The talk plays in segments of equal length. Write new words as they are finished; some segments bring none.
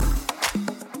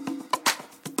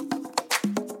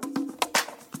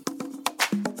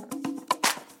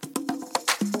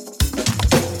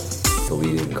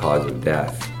cause of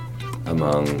death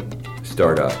among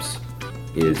startups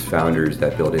is founders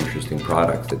that build interesting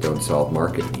products that don't solve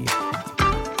market needs.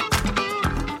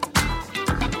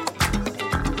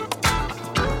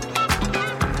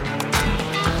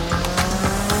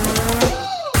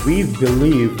 We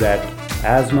believe that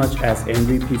as much as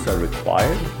MVPs are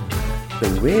required,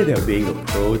 the way they're being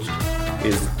approached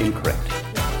is incorrect.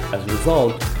 As a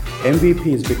result, MVP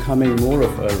is becoming more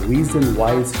of a reason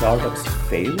why startups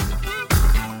fail.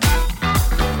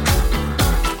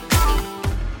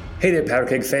 Hey there, Powder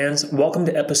Keg fans. Welcome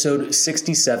to episode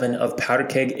 67 of Powder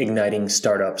Keg Igniting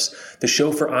Startups, the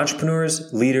show for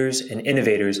entrepreneurs, leaders, and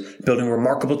innovators building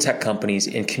remarkable tech companies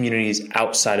in communities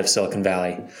outside of Silicon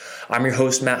Valley. I'm your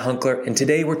host, Matt Hunkler, and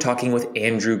today we're talking with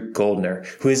Andrew Goldner,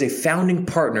 who is a founding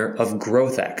partner of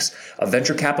GrowthX, a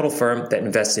venture capital firm that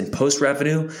invests in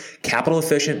post-revenue,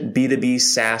 capital-efficient B2B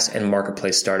SaaS and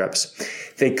marketplace startups.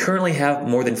 They currently have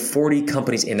more than 40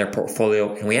 companies in their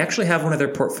portfolio, and we actually have one of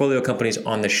their portfolio companies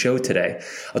on the show today.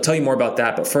 I'll tell you more about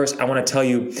that, but first I want to tell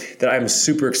you that I'm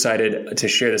super excited to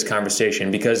share this conversation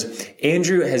because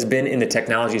Andrew has been in the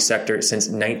technology sector since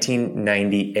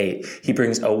 1998. He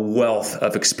brings a wealth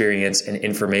of experience and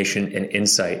information and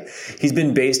insight. He's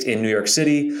been based in New York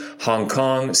City, Hong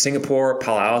Kong, Singapore,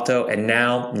 Palo Alto, and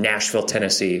now Nashville,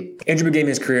 Tennessee. Andrew began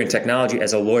his career in technology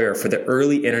as a lawyer for the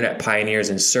early internet pioneers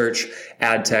in search,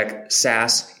 ad tech,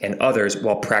 SaaS, and others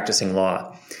while practicing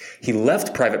law. He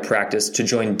left private practice to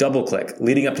join DoubleClick,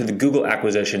 leading up to the Google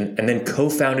acquisition, and then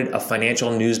co-founded a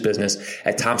financial news business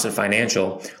at Thomson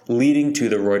Financial, leading to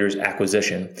the Reuters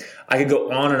acquisition. I could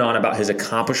go on and on about his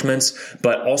accomplishments,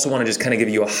 but also want to just kind of give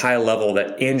you a high level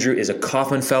that Andrew is a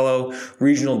Kauffman Fellow,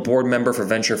 regional board member for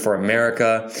Venture for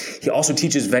America. He also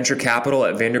teaches venture capital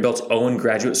at Vanderbilt's Owen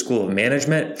Graduate School of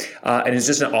Management, and is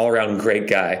just an all-around great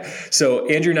guy. So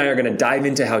Andrew and I are going to dive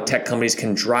into how tech companies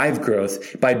can drive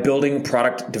growth by building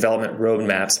product development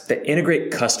roadmaps that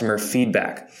integrate customer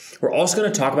feedback. We're also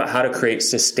going to talk about how to create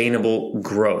sustainable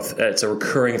growth. It's a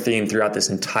recurring theme throughout this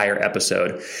entire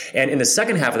episode. And in the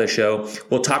second half of the show,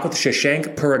 we'll talk with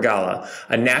Shashank Puragala,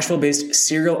 a Nashville-based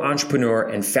serial entrepreneur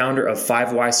and founder of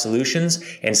 5Y Solutions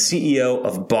and CEO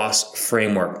of Boss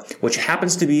Framework, which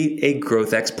happens to be a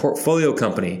GrowthX portfolio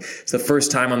company. It's the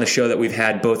first time on the show that we've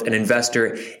had both an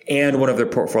investor and one of their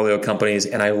portfolio companies,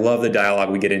 and I love the dialogue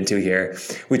we get into here.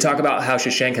 We talk about how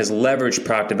Shashank has leveraged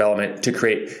product development to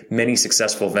create many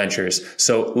successful ventures.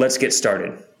 So let's get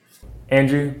started.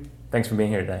 Andrew, thanks for being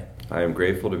here today. I am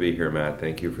grateful to be here, Matt.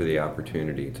 Thank you for the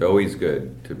opportunity. It's always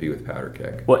good to be with Powder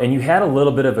Keg. Well, and you had a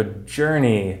little bit of a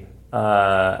journey,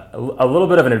 a little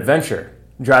bit of an adventure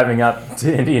driving up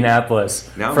to Indianapolis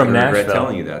from Nashville. Now I'm going to regret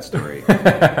telling you that story.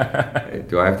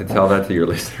 Do I have to tell that to your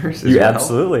listeners as You well?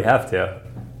 Absolutely have to.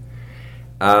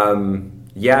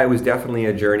 Yeah, it was definitely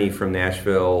a journey from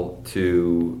Nashville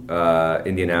to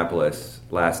Indianapolis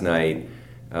last night.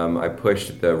 I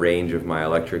pushed the range of my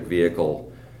electric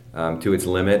vehicle to its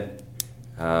limit,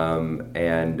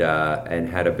 and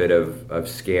had a bit of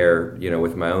scare,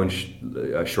 with my own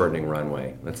shortening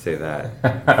runway. Let's say that.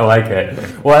 I like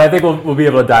it. Well, I think we'll be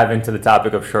able to dive into the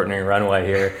topic of shortening runway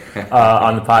here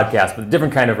on the podcast, but a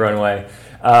different kind of runway.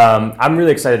 I'm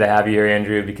really excited to have you here,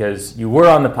 Andrew, because you were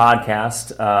on the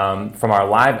podcast from our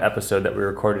live episode that we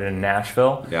recorded in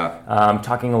Nashville. Yeah.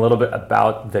 Talking a little bit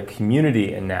about the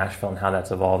community in Nashville and how that's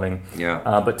evolving.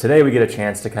 Yeah. But today we get a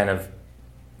chance to kind of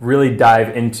really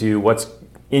dive into what's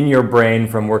in your brain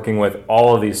from working with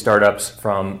all of these startups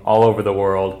from all over the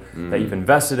world that you've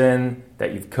invested in,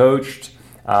 that you've coached,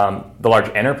 the large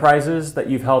enterprises that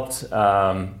you've helped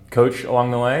coach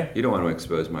along the way. You don't want to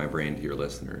expose my brain to your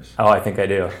listeners. Oh, I think I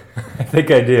do. I think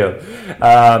I do.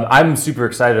 I'm super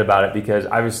excited about it because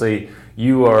obviously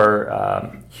you are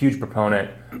a huge proponent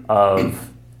of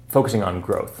focusing on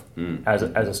growth as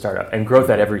a startup, and growth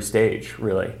at every stage,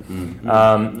 really.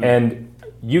 And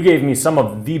you gave me some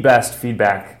of the best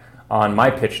feedback on my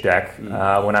pitch deck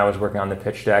when I was working on the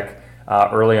pitch deck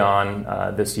early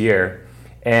on this year.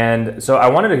 And so I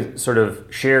wanted to sort of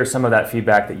share some of that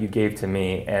feedback that you gave to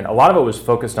me. And a lot of it was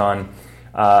focused on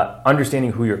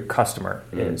understanding who your customer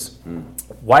is.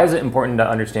 Why is it important to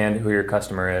understand who your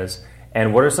customer is?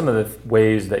 And what are some of the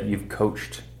ways that you've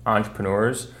coached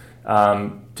entrepreneurs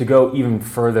to go even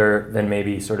further than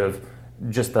maybe sort of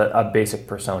just a basic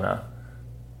persona?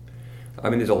 I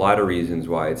mean, there's a lot of reasons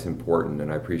why it's important,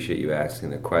 and I appreciate you asking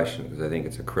the question because I think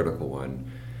it's a critical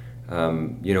one.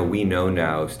 We know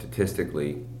now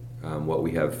statistically what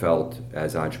we have felt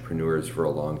as entrepreneurs for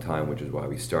a long time, which is why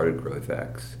we started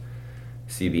GrowthX.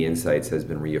 CB Insights has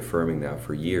been reaffirming that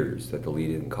for years, that the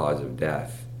leading cause of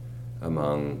death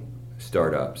among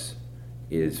startups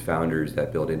is founders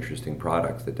that build interesting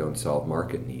products that don't solve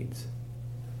market needs,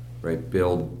 right?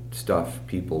 Build stuff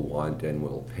people want and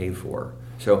will pay for.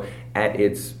 So at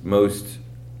its most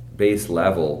base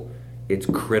level, it's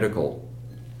critical,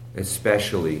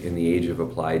 especially in the age of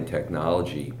applied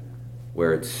technology,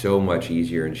 where it's so much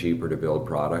easier and cheaper to build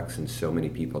products and so many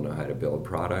people know how to build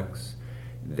products,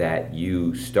 that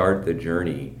you start the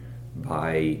journey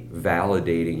by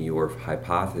validating your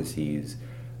hypotheses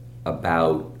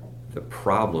about the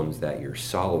problems that you're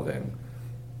solving.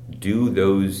 Do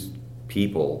those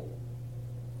people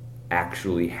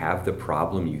actually have the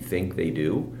problem you think they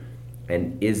do?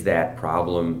 And is that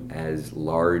problem as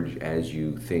large as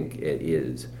you think it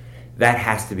is? That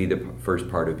has to be the first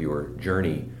part of your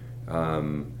journey,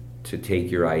 to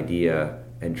take your idea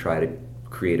and try to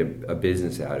create a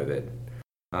business out of it.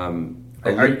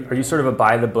 Are you sort of a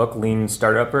by-the-book lean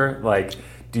startupper? Like,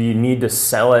 do you need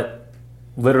to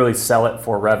literally sell it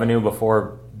for revenue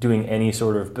before doing any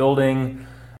sort of building?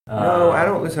 No, I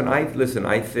don't.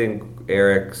 I think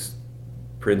Eric's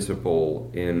principle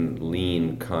in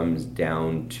lean comes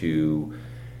down to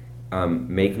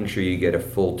making sure you get a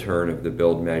full turn of the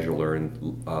build, measure,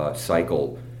 learn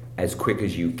cycle as quick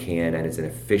as you can and as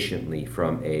efficiently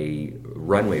from a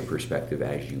runway perspective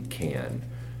as you can,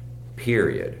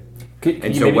 period.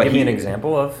 Could you maybe give me an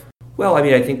example of? Well, I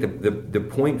mean, I think the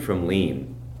point from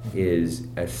lean is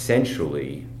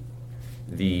essentially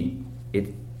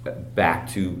back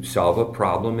to solve a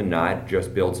problem and not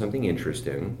just build something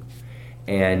interesting,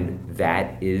 and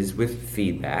that is with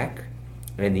feedback,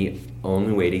 and the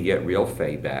only way to get real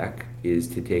feedback is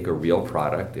to take a real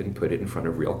product and put it in front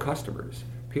of real customers,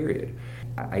 period.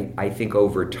 I think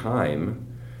over time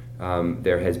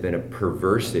there has been a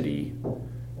perversity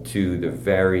to the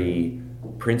very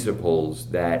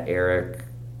principles that Eric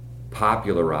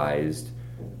popularized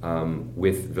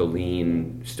with the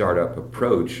lean startup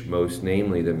approach, most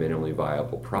namely the minimally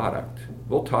viable product.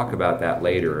 We'll talk about that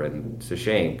later, and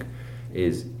Shashank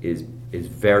is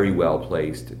very well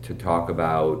placed to talk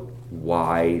about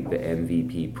why the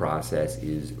MVP process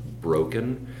is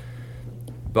broken.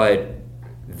 But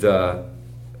the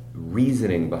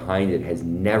reasoning behind it has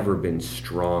never been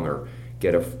stronger.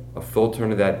 Get a full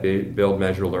turn of that build,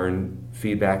 measure, learn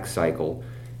feedback cycle,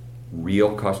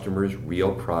 real customers,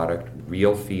 real product,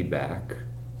 real feedback,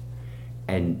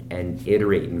 and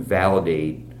iterate and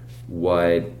validate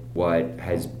what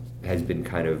has been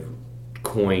kind of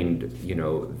coined,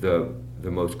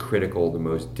 the most critical, the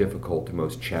most difficult, the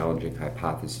most challenging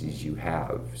hypotheses you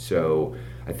have. So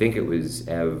I think it was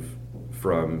Ev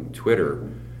from Twitter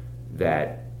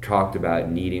that talked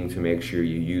about needing to make sure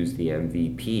you use the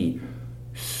MVP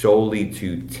solely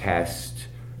to test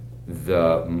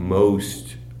the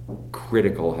most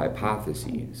critical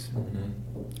hypotheses.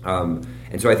 Mm-hmm.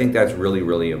 And so I think that's really,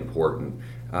 really important.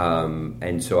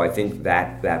 And so I think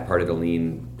that part of the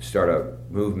lean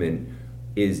startup movement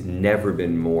is never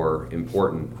been more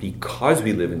important because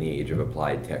we live in the age of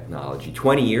applied technology.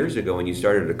 20 years ago when you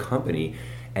started a company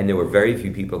and there were very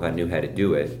few people that knew how to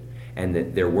do it, and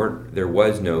that there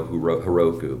was no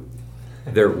Heroku,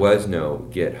 there was no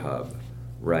GitHub,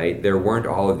 right? There weren't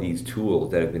all of these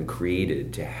tools that have been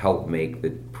created to help make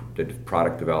the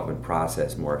product development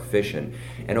process more efficient.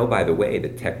 And oh, by the way, the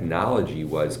technology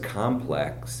was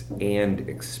complex and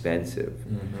expensive.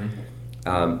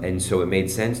 Mm-hmm. And so it made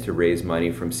sense to raise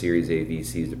money from Series A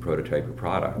VCs to prototype a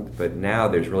product. But now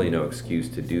there's really no excuse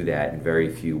to do that, and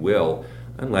very few will,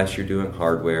 unless you're doing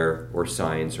hardware or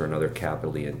science or another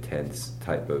capitally intense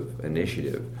type of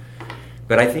initiative.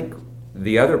 But I think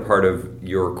the other part of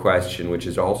your question, which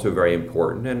is also very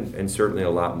important and certainly a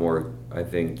lot more, I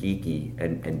think, geeky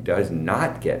and does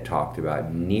not get talked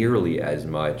about nearly as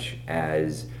much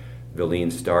as the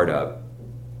lean startup,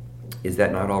 is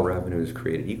that not all revenue is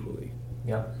created equally.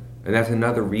 Yeah. And that's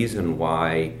another reason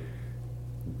why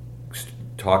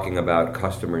talking about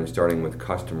customer and starting with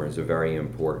customer is a very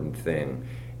important thing.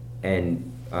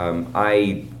 And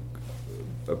I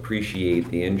appreciate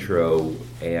the intro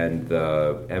and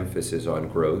the emphasis on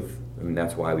growth. I mean,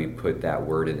 that's why we put that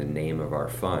word in the name of our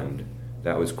fund.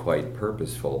 That was quite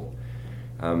purposeful.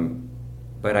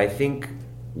 But I think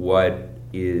what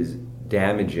is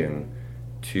damaging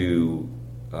to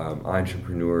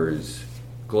entrepreneurs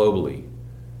globally,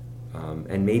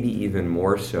 and maybe even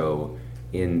more so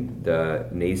in the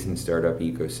nascent startup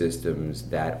ecosystems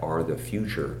that are the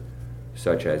future,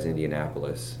 such as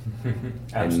Indianapolis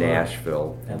and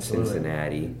Nashville and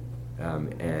Cincinnati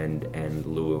and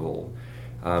Louisville,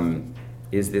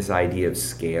 is this idea of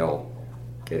scale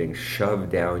getting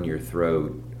shoved down your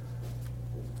throat,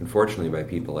 unfortunately by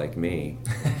people like me,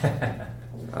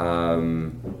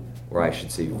 or I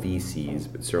should say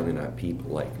VCs, but certainly not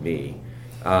people like me.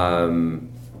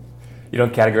 You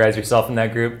don't categorize yourself in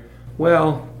that group?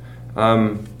 Well,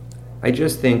 I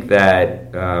just think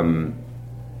that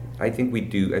I think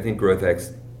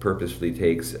GrowthX purposefully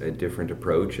takes a different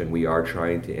approach, and we are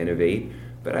trying to innovate.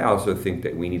 But I also think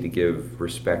that we need to give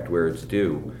respect where it's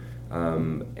due.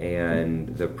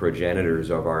 And the progenitors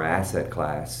of our asset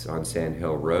class on Sand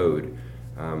Hill Road,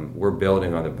 we're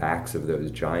building on the backs of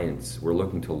those giants. We're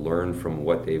looking to learn from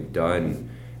what they've done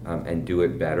and do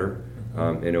it better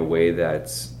in a way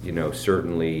that's,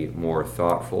 certainly more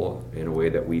thoughtful, in a way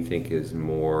that we think is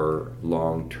more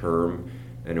long-term,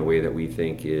 in a way that we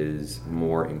think is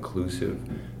more inclusive.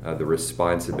 The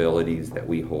responsibilities that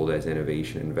we hold as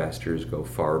innovation investors go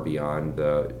far beyond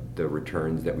the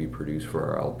returns that we produce for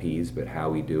our LPs, but how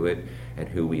we do it and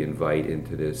who we invite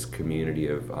into this community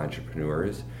of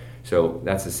entrepreneurs. So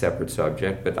that's a separate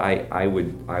subject, but I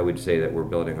would say that we're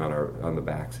building on the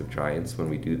backs of giants when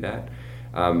we do that.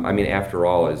 After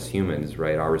all, as humans,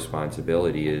 right, our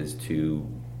responsibility is to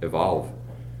evolve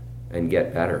and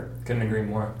get better. Couldn't agree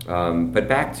more. But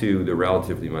back to the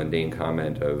relatively mundane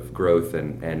comment of growth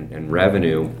and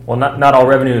revenue. Well, not all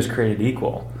revenue is created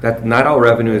equal. That not all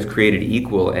revenue is created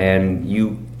equal, and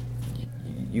you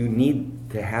need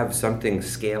to have something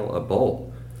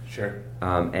scalable. Sure.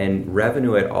 And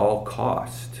revenue at all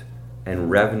cost, and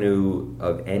revenue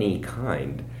of any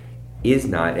kind, is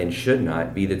not and should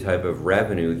not be the type of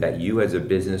revenue that you as a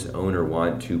business owner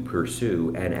want to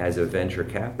pursue, and as a venture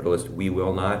capitalist, we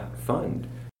will not fund. Is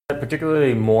that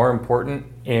particularly more important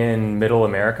in Middle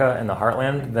America and the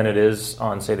heartland than it is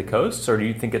on, say, the coasts, or do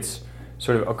you think it's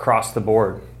sort of across the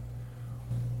board?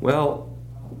 Well,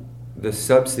 the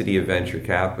subsidy of venture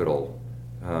capital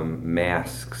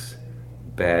masks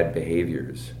bad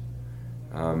behaviors.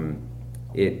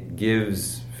 It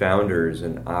gives founders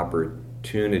an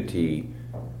opportunity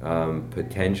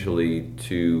potentially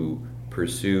to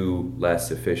pursue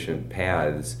less efficient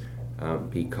paths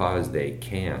because they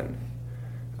can.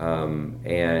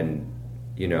 And,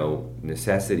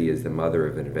 necessity is the mother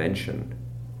of invention.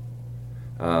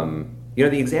 The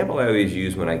example I always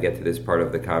use when I get to this part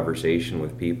of the conversation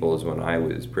with people is when I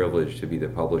was privileged to be the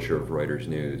publisher of Reuters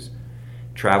News,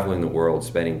 traveling the world,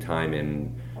 spending time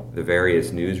in the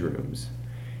various newsrooms.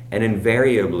 And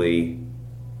invariably,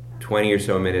 20 or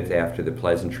so minutes after the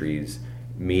pleasantries,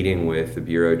 meeting with the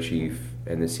bureau chief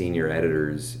and the senior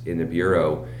editors in the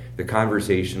bureau, the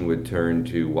conversation would turn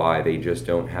to why they just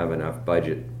don't have enough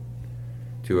budget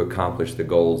to accomplish the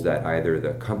goals that either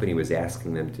the company was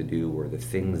asking them to do or the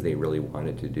things they really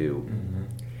wanted to do. Mm-hmm.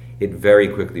 It very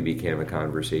quickly became a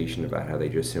conversation about how they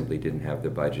just simply didn't have the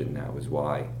budget, and that was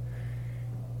why.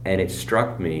 And it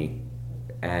struck me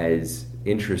as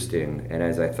interesting, and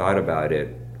as I thought about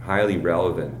it, highly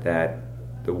relevant, that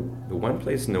the one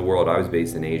place in the world, I was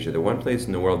based in Asia, the one place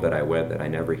in the world that I went that I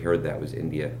never heard that was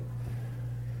India.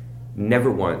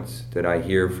 Never once did I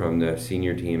hear from the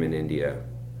senior team in India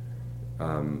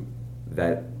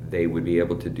that they would be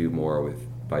able to do more with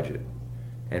budget.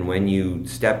 And when you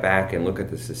step back and look at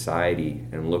the society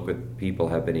and look what people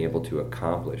have been able to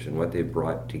accomplish and what they've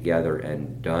brought together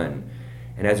and done,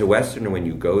 and as a Westerner, when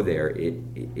you go there, it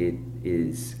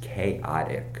is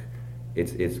chaotic.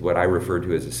 It's what I refer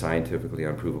to as a scientifically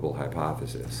unprovable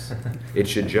hypothesis. It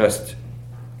should just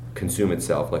consume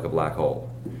itself like a black hole.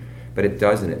 But it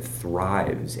doesn't, it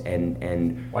thrives.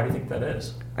 And why do you think that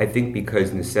is? I think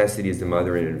because necessity is the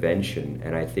mother of invention,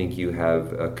 and I think you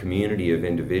have a community of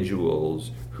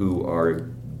individuals who are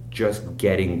just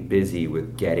getting busy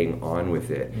with getting on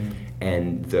with it. Mm.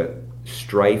 And the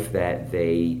strife that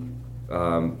they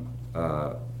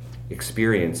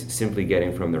experience simply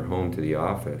getting from their home to the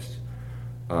office,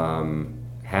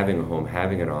 having a home,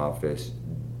 having an office,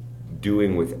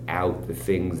 doing without the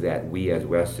things that we as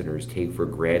Westerners take for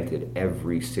granted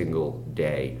every single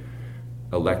day.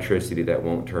 Electricity that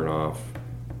won't turn off,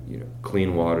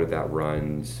 clean water that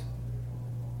runs.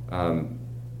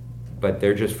 But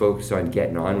they're just focused on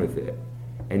getting on with it.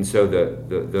 And so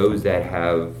those that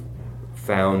have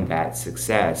found that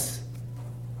success,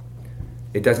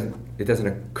 it doesn't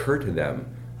occur to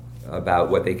them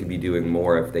about what they could be doing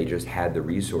more if they just had the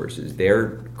resources.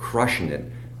 They're crushing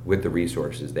it with the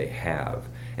resources they have.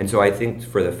 And so I think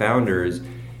for the founders,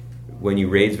 when you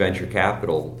raise venture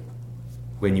capital,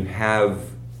 when you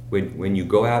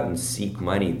go out and seek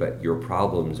money, but your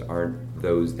problems aren't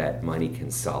those that money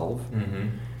can solve, mm-hmm.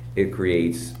 it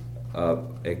creates a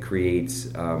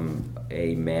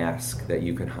mask that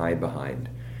you can hide behind.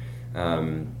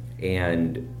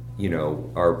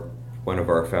 One of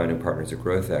our founding partners at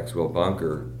GrowthX, Will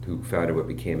Bunker, who founded what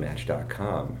became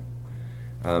Match.com,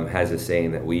 has a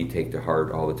saying that we take to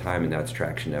heart all the time, and that's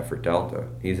traction effort delta.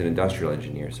 He's an industrial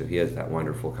engineer, so he has that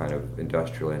wonderful kind of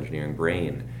industrial engineering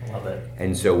brain. Love it.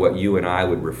 And so what you and I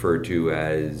would refer to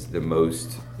as the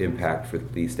most impact for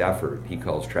the least effort, he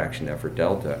calls traction effort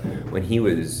delta. When he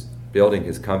was building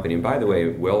his company, and by the way,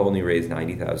 Will only raised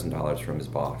 $90,000 from his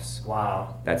boss.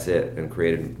 Wow. That's it, and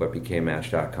created what became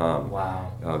Match.com.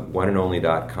 Wow.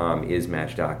 OneAndOnly.com is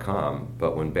Match.com,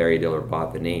 but when Barry Diller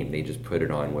bought the name, they just put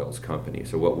it on Will's company.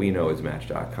 So what we know as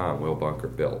Match.com, Will Bunker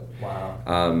built.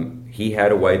 Wow. He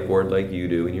had a whiteboard like you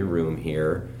do in your room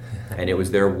here, and it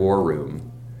was their war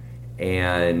room.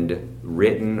 And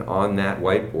written on that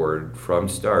whiteboard from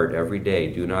start every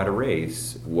day, do not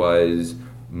erase, was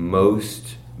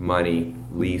most money,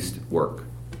 least work.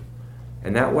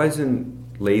 And that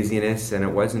wasn't laziness, and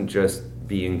it wasn't just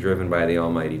being driven by the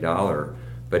almighty dollar,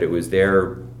 but it was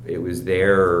their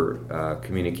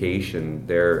communication,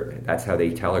 that's how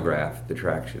they telegraphed the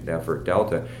traction effort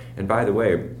delta. And by the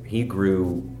way, he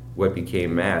grew what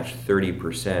became Match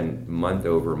 30% month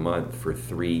over month for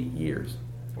 3 years.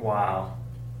 Wow.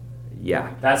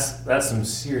 Yeah. That's some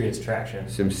serious traction.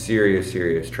 Some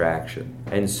serious traction.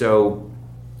 And so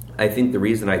I think the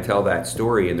reason I tell that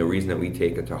story and the reason that we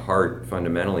take it to heart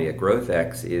fundamentally at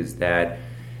GrowthX is that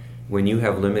when you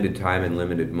have limited time and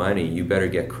limited money, you better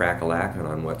get crack-a-lackin'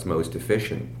 on what's most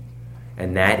efficient.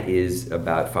 And that is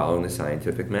about following the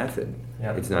scientific method.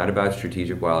 Yep. It's not about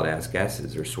strategic wild-ass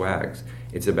guesses or swags.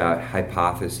 It's about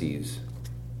hypotheses.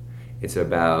 It's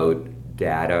about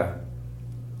data,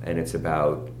 and it's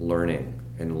about learning.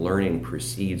 And learning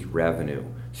precedes revenue,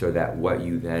 so that what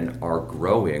you then are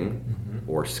growing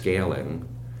or scaling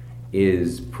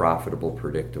is profitable,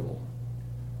 predictable,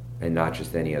 and not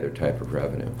just any other type of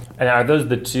revenue. And are those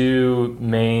the two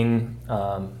main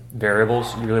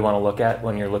variables you really want to look at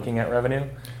when you're looking at revenue?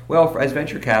 Well, as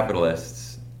venture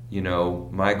capitalists,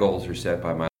 my goals are set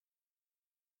by my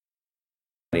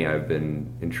money I've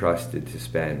been entrusted to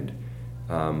spend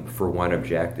for one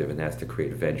objective, and that's to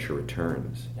create venture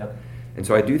returns. Yep. And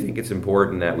so I do think it's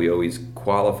important that we always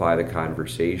qualify the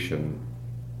conversation,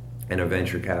 and a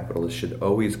venture capitalist should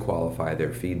always qualify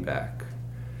their feedback.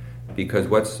 Because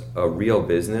what's a real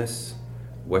business,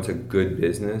 what's a good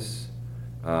business,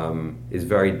 is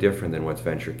very different than what's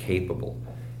venture capable.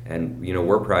 And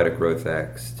we're proud at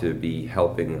GrowthX to be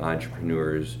helping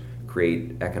entrepreneurs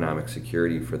create economic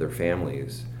security for their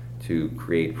families, to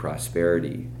create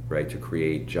prosperity, right, to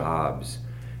create jobs,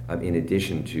 in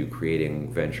addition to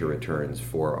creating venture returns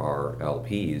for our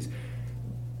LPs.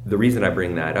 The reason I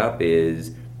bring that up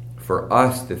is, for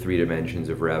us, the three dimensions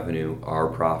of revenue are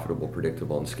profitable,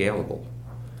 predictable, and scalable.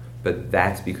 But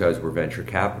that's because we're venture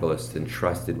capitalists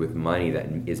entrusted with money that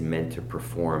is meant to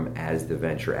perform as the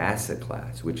venture asset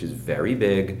class, which is very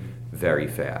big, very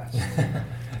fast.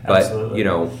 But, Absolutely.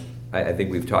 I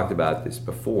think we've talked about this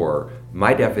before.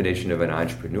 My definition of an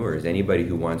entrepreneur is anybody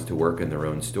who wants to work in their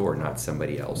own store, not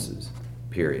somebody else's,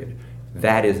 period.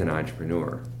 That is an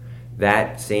entrepreneur.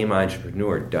 That same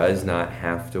entrepreneur does not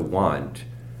have to want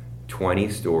 20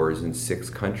 stores in 6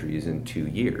 countries in 2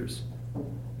 years.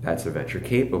 That's a venture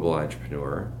capable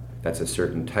entrepreneur. That's a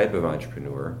certain type of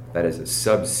entrepreneur. That is a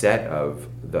subset of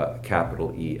the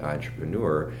capital E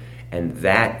entrepreneur. And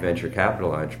that venture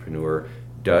capital entrepreneur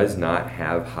does not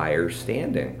have higher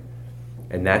standing.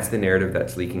 And that's the narrative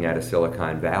that's leaking out of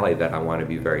Silicon Valley that I want to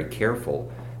be very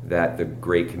careful that the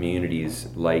great communities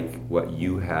like what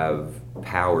you have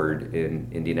powered in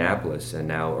Indianapolis and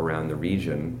now around the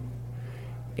region,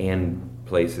 and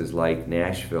places like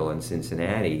Nashville and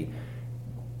Cincinnati,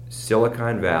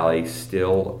 Silicon Valley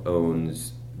still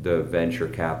owns the venture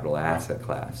capital asset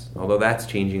class. Although that's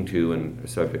changing too, and a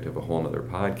subject of a whole other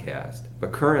podcast.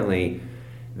 But currently,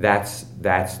 that's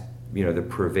the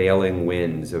prevailing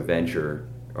winds of venture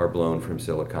are blown from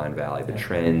Silicon Valley. The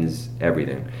trends,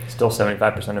 everything. Still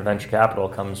 75% of venture capital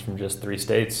comes from just 3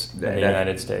 states in the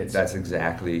United States. That's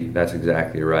exactly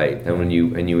right. And when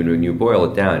you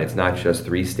boil it down, it's not just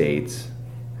 3 states.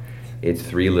 It's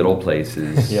 3 little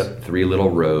places, Yep. 3 little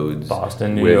roads.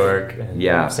 Boston, New York,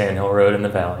 and Sand Hill Road in the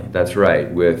Valley. That's right,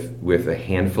 with a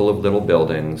handful of little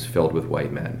buildings filled with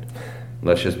white men.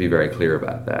 Let's just be very clear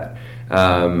about that.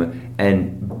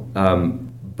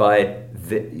 But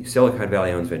Silicon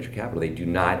Valley owns venture capital. They do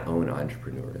not own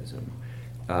entrepreneurism.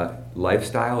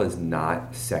 Lifestyle is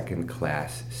not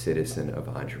second-class citizen of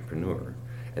entrepreneur.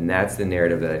 And that's the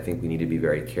narrative that I think we need to be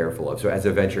very careful of. So as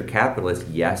a venture capitalist,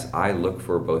 yes, I look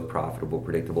for both profitable,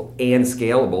 predictable, and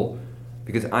scalable,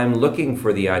 because I'm looking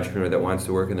for the entrepreneur that wants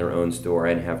to work in their own store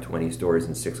and have 20 stores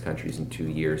in 6 countries in 2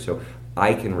 years. So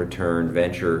I can return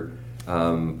venture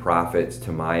profits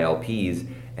to my LPs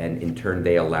and in turn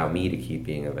they allow me to keep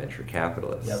being a venture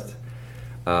capitalist.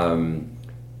 Yep.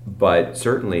 But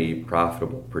certainly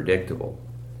profitable, predictable,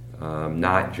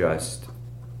 not just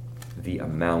the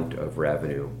amount of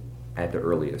revenue at the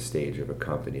earliest stage of a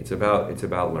company. It's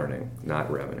about learning,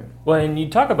 not revenue. Well, and you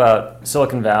talk about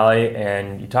Silicon Valley,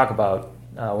 and you talk about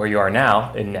where you are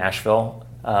now in Nashville,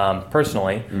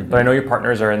 personally. Mm-hmm. But I know your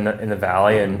partners are in the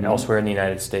Valley and mm-hmm. elsewhere in the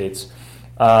United States.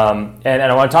 And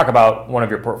I want to talk about one of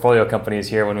your portfolio companies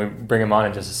here when we bring them on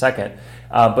in just a second.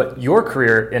 But your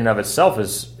career in and of itself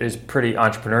is pretty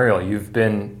entrepreneurial. You've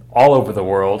been all over the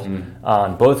world,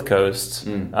 on both coasts,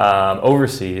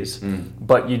 overseas,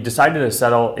 but you decided to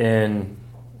settle in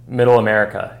Middle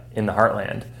America, in the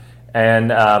heartland.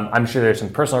 And I'm sure there's some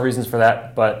personal reasons for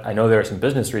that, but I know there are some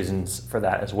business reasons for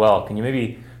that as well. Can you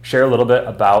maybe share a little bit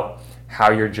about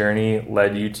how your journey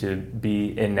led you to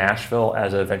be in Nashville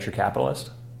as a venture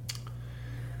capitalist?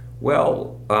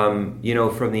 Well, from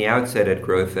the outset at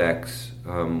GrowthX,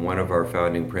 one of our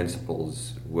founding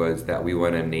principles was that we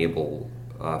want to enable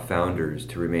founders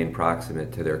to remain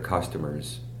proximate to their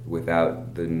customers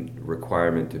without the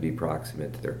requirement to be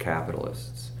proximate to their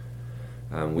capitalists.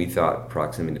 We thought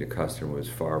proximity to customer was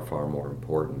far, far more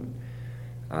important.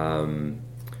 And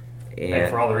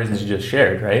for all the reasons you just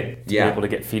shared, right? To be able to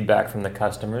get feedback from the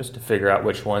customers, to figure out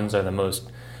which ones are the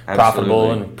most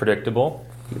profitable and predictable.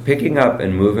 Picking up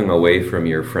and moving away from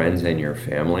your friends and your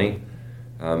family,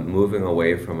 moving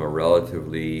away from a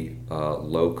relatively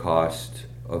low cost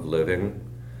of living,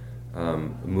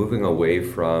 moving away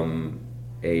from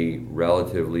a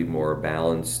relatively more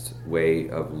balanced way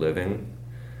of living,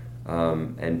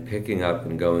 and picking up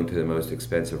and going to the most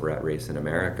expensive rat race in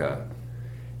America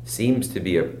seems to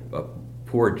be a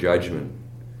poor judgment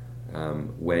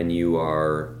when you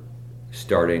are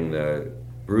starting the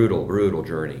brutal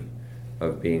journey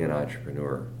of being an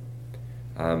entrepreneur.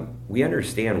 We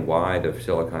understand why the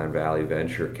Silicon Valley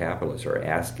venture capitalists are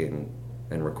asking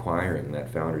and requiring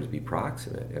that founders be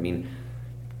proximate. I mean,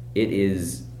 it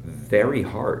is very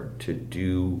hard to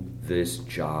do this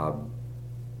job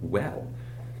well.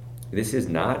 This is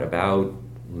not about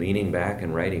leaning back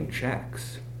and writing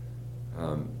checks.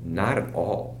 Not at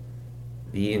all.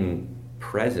 Being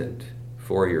present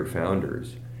for your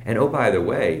founders. And oh, by the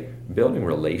way, building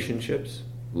relationships,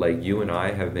 like you and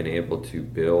I have been able to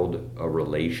build a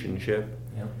relationship.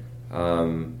 Yep.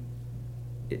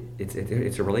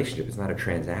 It's a relationship. It's not a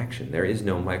transaction. There is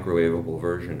no microwavable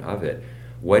version of it.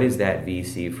 What is that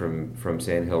VC from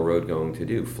Sand Hill Road going to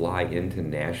do? Fly into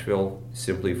Nashville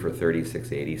simply for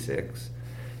 $36.86?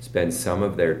 Spend some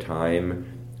of their time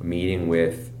meeting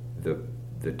with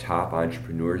the top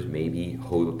entrepreneurs, maybe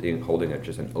holding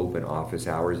just an open office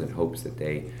hours in hopes that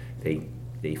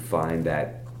they find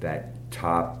that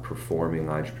top performing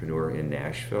entrepreneur in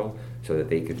Nashville so that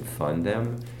they can fund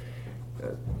them.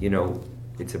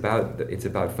 It's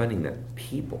about funding the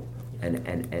people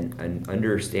and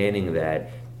understanding that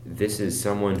this is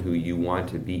someone who you want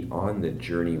to be on the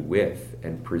journey with,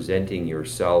 and presenting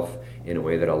yourself in a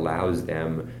way that allows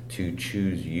them to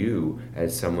choose you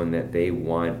as someone that they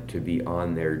want to be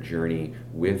on their journey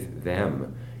with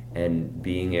them, and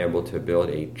being able to build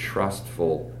a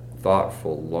trustful,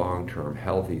 thoughtful, long-term,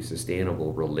 healthy,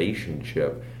 sustainable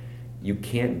relationship. You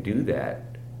can't do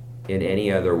that in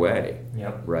any other way.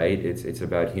 Yep. Right? It's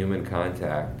about human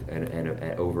contact and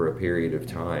over a period of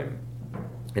time.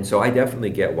 And so I definitely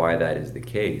get why that is the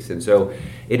case. And so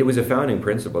it was a founding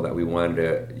principle that we wanted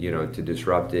to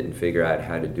disrupt it and figure out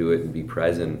how to do it and be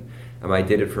present. I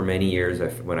did it for many years.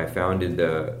 When I founded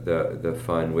the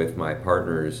fund with my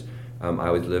partners, I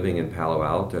was living in Palo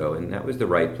Alto, and that was the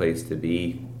right place to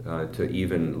be, to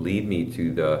even lead me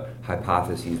to the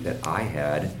hypotheses that I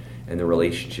had and the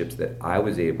relationships that I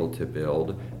was able to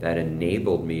build that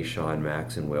enabled me, Sean,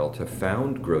 Max, and Will, to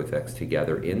found GrowthX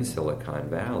together in Silicon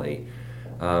Valley.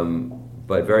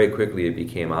 But very quickly it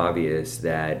became obvious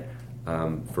that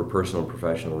for personal and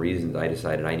professional reasons, I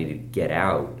decided I needed to get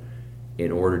out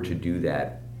in order to do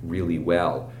that really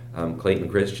well. Clayton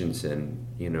Christensen,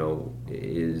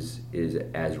 is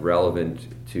as relevant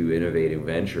to innovating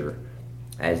venture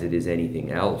as it is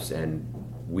anything else. And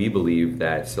we believe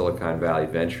that Silicon Valley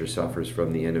venture suffers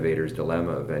from the innovator's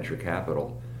dilemma of venture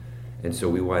capital. And so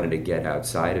we wanted to get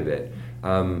outside of it.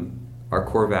 Our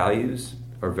core values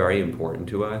are very important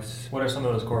to us. What are some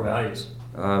of those core values?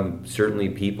 Certainly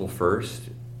people first.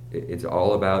 It's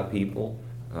all about people.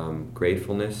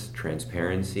 Gratefulness,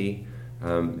 transparency.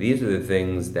 These are the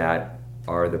things that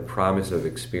are the promise of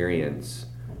experience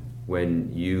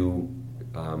when you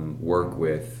work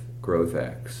with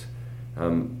GrowthX.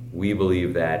 we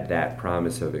believe that that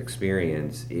promise of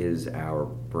experience is our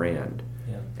brand.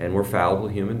 Yeah. And we're fallible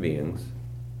human beings,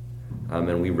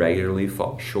 and we regularly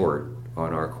fall short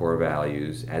on our core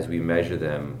values as we measure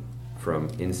them from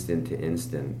instant to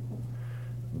instant.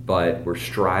 But we're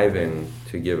striving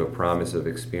to give a promise of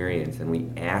experience, and we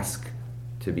ask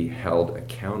to be held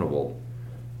accountable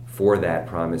for that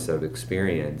promise of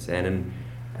experience. And in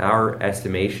our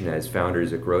estimation as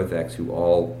founders at GrowthX, who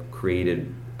all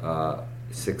created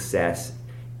success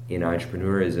in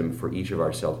entrepreneurism for each of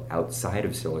ourselves outside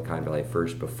of Silicon Valley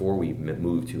first, before we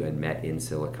moved to and met in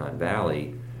Silicon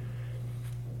Valley,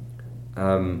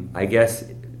 I guess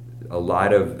a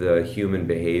lot of the human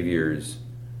behaviors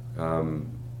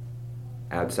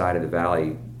outside of the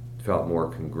valley felt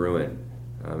more congruent.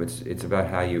 It's about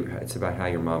how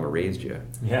your mama raised you.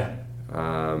 Yeah.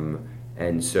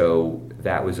 And so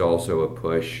that was also a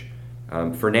push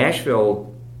for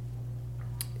Nashville.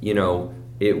 You know,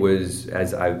 it was,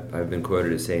 as I've been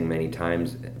quoted as saying many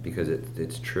times, because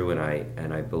it's true, and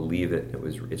I believe it.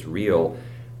 It's real.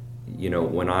 You know,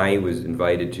 when I was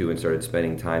invited to and started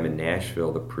spending time in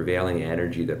Nashville, the prevailing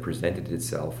energy that presented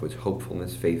itself was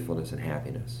hopefulness, faithfulness, and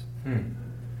happiness.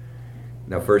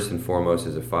 Now, first and foremost,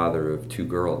 as a father of 2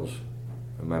 girls,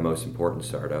 my most important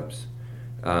startups,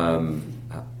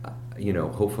 you know,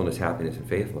 hopefulness, happiness, and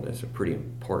faithfulness are pretty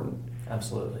important.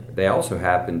 Absolutely. They also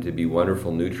happen to be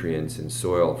wonderful nutrients in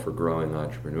soil for growing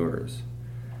entrepreneurs.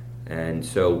 And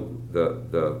so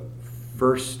the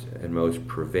first and most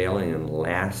prevailing and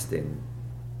lasting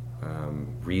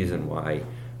reason why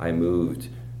I moved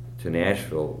to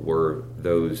Nashville were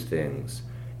those things.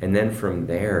 And then from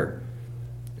there,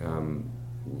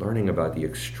 learning about the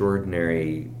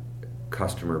extraordinary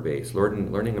customer base,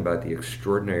 learning about the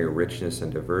extraordinary richness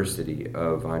and diversity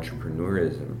of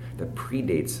entrepreneurism that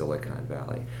predates Silicon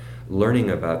Valley, learning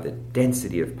about the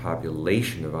density of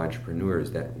population of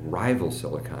entrepreneurs that rival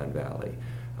Silicon Valley.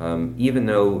 Even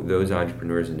though those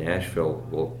entrepreneurs in Nashville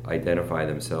will identify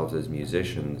themselves as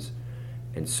musicians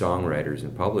and songwriters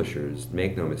and publishers,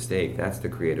 make no mistake, that's the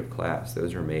creative class.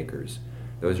 Those are makers.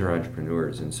 Those are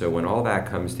entrepreneurs. And so when all that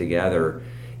comes together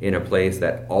in a place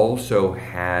that also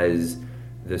has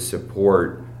the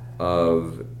support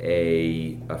of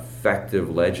a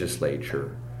effective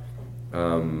legislature,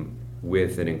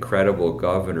 with an incredible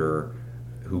governor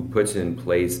who puts in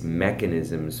place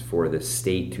mechanisms for the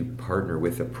state to partner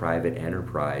with a private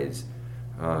enterprise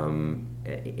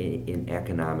in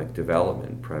economic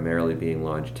development, primarily being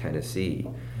launched Tennessee.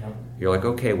 Yep. You're like,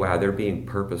 okay, wow, they're being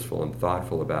purposeful and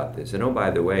thoughtful about this. And oh, by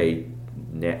the way,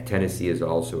 Tennessee is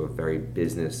also a very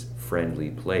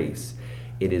business-friendly place.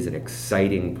 It is an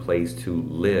exciting place to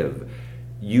live.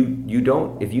 You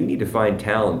don't, if you need to find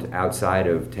talent outside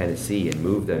of Tennessee and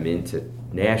move them into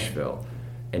Nashville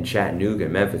and Chattanooga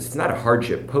and Memphis, it's not a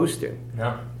hardship posting.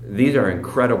 No. These are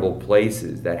incredible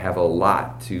places that have a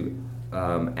lot to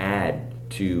add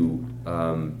to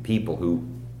people who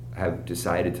have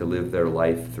decided to live their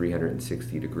life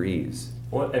 360 degrees.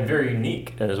 Well, and very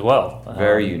unique as well.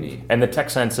 Very unique. And the Tech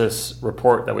Census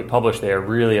report that we published there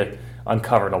really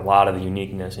uncovered a lot of the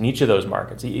uniqueness in each of those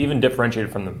markets, even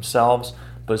differentiated from themselves,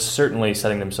 but certainly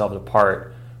setting themselves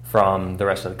apart from the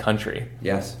rest of the country.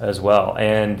 Yes. As well.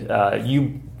 And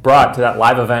you brought to that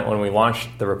live event when we launched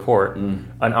the report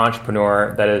an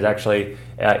entrepreneur that is actually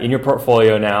in your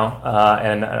portfolio now,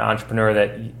 and an entrepreneur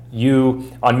that you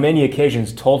on many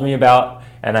occasions told me about,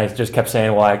 and I just kept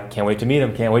saying, well, I can't wait to meet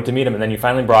him, and then you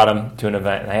finally brought him to an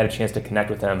event, and I had a chance to connect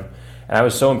with him, and I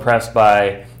was so impressed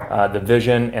by the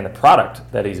vision and the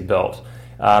product that he's built.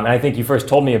 And I think you first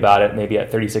told me about it maybe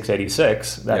at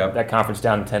 3686, that conference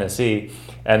down in Tennessee,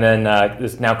 and then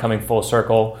it's now coming full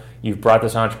circle. You've brought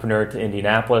this entrepreneur to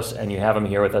Indianapolis, and you have him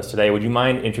here with us today. Would you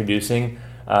mind introducing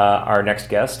our next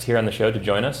guest here on the show to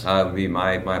join us? It would be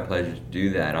my pleasure to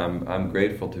do that. I'm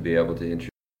grateful to be able to introduce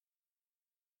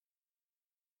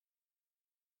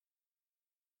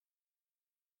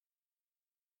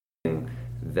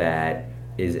that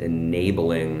is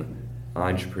enabling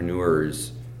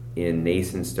entrepreneurs in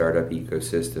nascent startup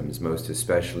ecosystems, most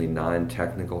especially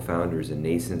non-technical founders in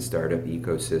nascent startup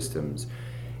ecosystems,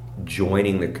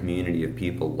 joining the community of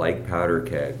people like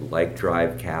PowderKeg, like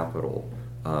Drive Capital,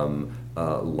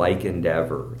 like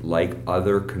Endeavor, like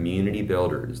other community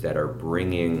builders that are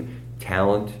bringing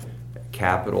talent,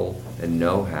 capital, and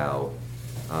know-how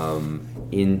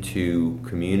into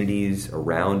communities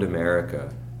around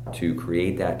America to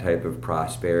create that type of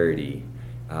prosperity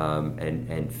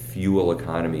and fuel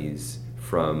economies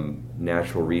from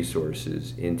natural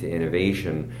resources into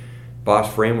innovation.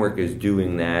 Boss Framework is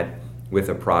doing that with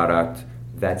a product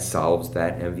that solves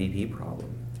that MVP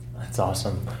problem. That's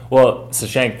awesome. Well,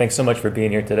 Shashank, thanks so much for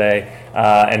being here today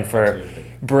and for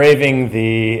braving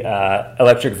the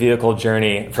electric vehicle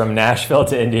journey from Nashville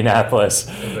to Indianapolis.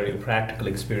 A very practical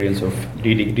experience of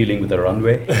dealing with a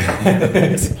runway,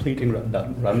 completing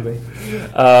runway.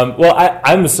 Well,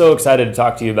 I'm so excited to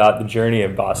talk to you about the journey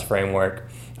of Boss Framework.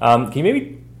 Can you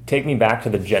maybe take me back to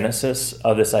the genesis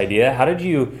of this idea? How did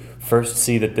you first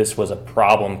see that this was a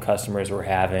problem customers were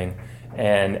having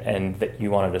and that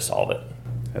you wanted to solve it?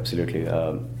 Absolutely.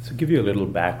 So give you a little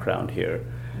background here.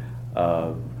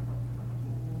 I'm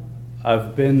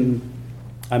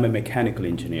a mechanical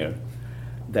engineer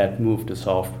that moved to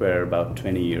software about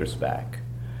 20 years back.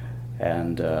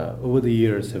 And over the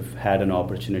years have had an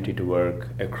opportunity to work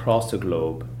across the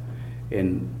globe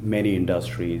in many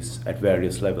industries at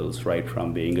various levels, right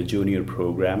from being a junior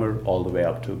programmer all the way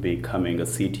up to becoming a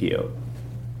CTO.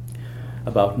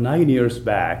 About 9 years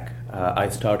back, I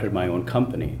started my own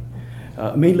company,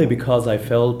 mainly because I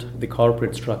felt the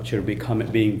corporate structure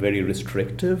being very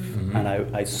restrictive, and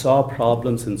I saw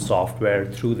problems in software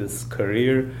through this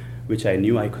career, which I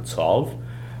knew I could solve.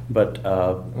 But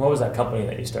what was that company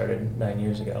that you started 9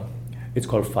 years ago? It's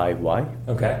called 5Y.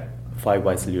 Okay.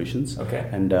 5Y Solutions. Okay.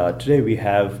 And today we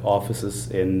have offices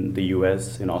in the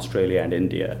US, in Australia, and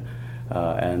India.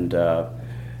 And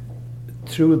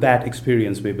through that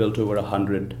experience, we built over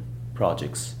 100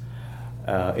 projects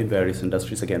in various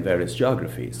industries, again, various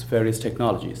geographies, various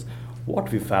technologies.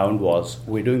 What we found was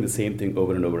we're doing the same thing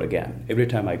over and over again. Every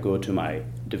time I go to my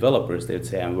developers, they'd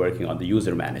say I'm working on the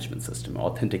user management system,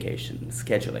 authentication,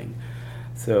 scheduling.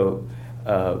 So,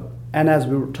 and as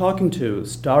we were talking to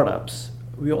startups,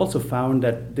 we also found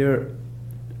that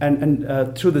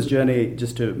through this journey,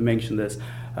 just to mention this,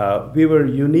 we were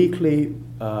uniquely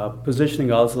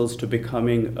positioning ourselves to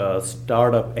becoming a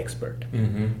startup expert,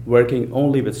 working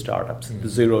only with startups, the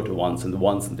 0 to 1s and the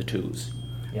 1s and the 2s,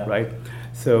 right?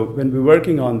 So when we were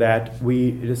working on that,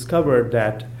 we discovered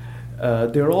that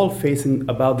they're all facing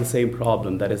about the same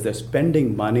problem. That is, they're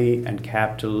spending money and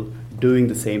capital doing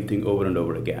the same thing over and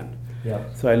over again. Yeah.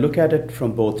 So I look at it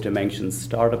from both dimensions.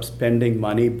 Startups spending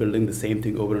money building the same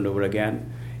thing over and over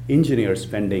again. Engineers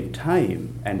spending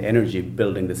time and energy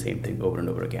building the same thing over and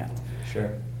over again.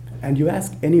 Sure. And you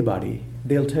ask anybody,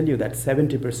 they'll tell you that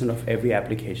 70% of every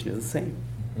application is the same.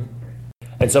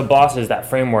 And so Boss is that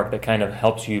framework that kind of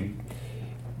helps you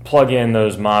plug in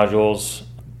those modules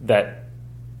that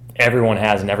everyone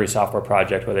has in every software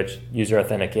project, whether it's user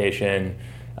authentication,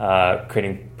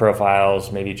 creating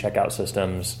profiles, maybe checkout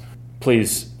systems.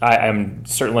 Please, I'm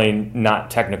certainly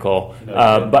not technical,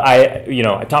 but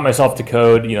I taught myself to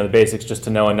code, the basics, just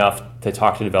to know enough to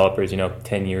talk to developers,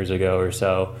 10 years ago or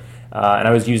so. And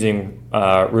I was using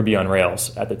Ruby on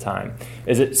Rails at the time.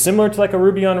 Is it similar to like a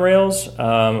Ruby on Rails,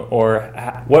 or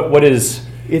what is?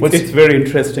 It's very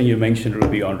interesting you mentioned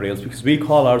Ruby on Rails, because we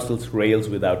call ourselves Rails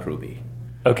without Ruby.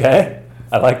 Okay,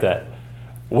 I like that.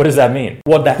 What does that mean?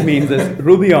 What that means is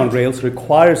Ruby on Rails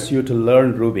requires you to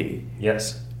learn Ruby.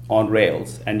 Yes. On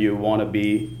Rails, and you want to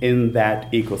be in that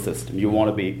ecosystem.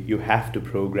 You have to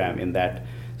program in that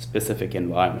specific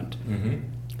environment.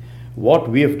 What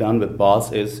we have done with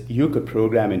Boss is you could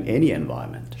program in any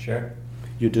environment. Sure.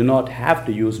 You do not have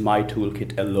to use my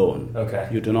toolkit alone. Okay.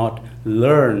 You do not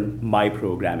learn my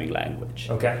programming language.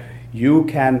 Okay. You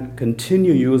can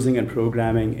continue using and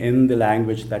programming in the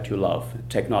language that you love,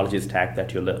 technology stack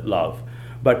that you love,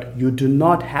 but you do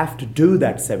not have to do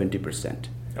that 70%.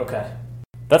 Okay.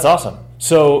 That's awesome.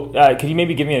 So could you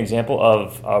maybe give me an example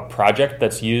of a project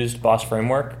that's used Boss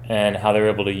Framework and how they're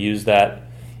able to use that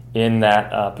in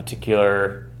that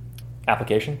particular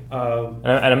application? And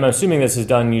I'm assuming this is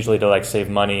done usually to like save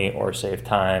money or save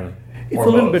time. It's a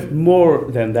little bit more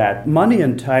than that. Money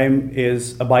and time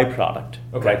is a byproduct,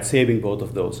 right? Saving both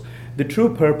of those. The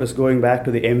true purpose, going back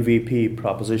to the MVP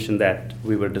proposition that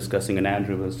we were discussing and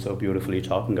Andrew was so beautifully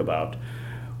talking about,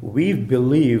 we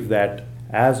believe that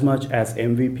as much as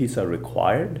MVPs are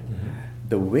required,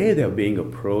 the way they're being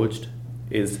approached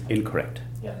is incorrect.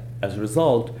 Yeah. As a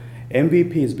result,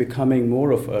 MVP is becoming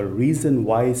more of a reason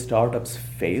why startups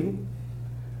fail,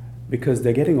 because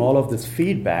they're getting all of this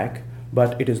feedback,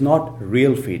 but it is not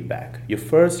real feedback. Your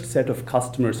first set of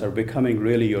customers are becoming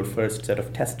really your first set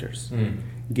of testers,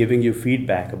 giving you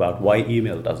feedback about why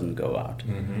email doesn't go out,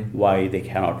 why they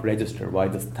cannot register, why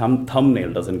the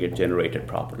thumbnail doesn't get generated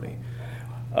properly.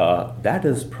 That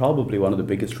is probably one of the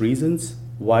biggest reasons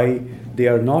why they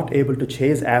are not able to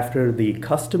chase after the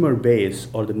customer base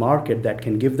or the market that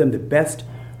can give them the best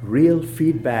real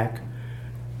feedback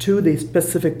to the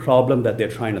specific problem that they're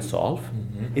trying to solve.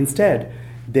 Instead,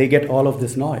 they get all of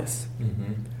this noise.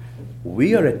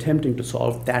 We are attempting to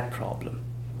solve that problem.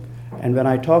 And when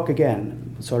I talk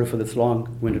again, sorry for this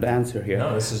long-winded answer here.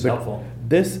 No, this is helpful.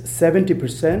 This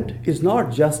 70% is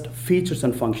not just features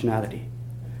and functionality.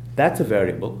 That's a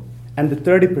variable. And the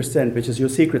 30%, which is your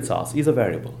secret sauce, is a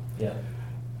variable. Yeah.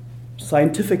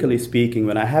 Scientifically speaking,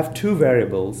 when I have two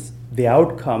variables, the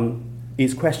outcome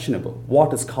is questionable.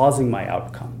 What is causing my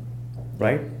outcome,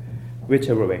 right?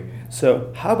 Whichever way.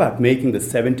 So how about making the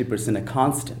 70% a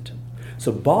constant?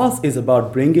 So BOSS is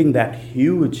about bringing that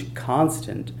huge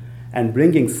constant and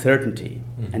bringing certainty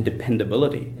and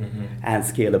dependability and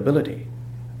scalability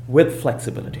with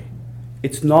flexibility.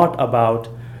 It's not about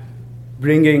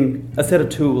bringing a set of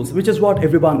tools, which is what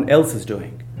everyone else is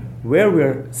doing, where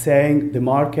we're saying the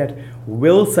market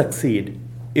will succeed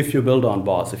if you build on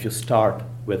BOSS, if you start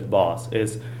with BOSS,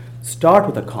 is start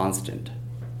with a constant.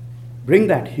 Bring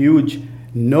that huge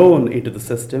known into the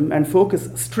system and focus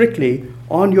strictly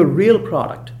on your real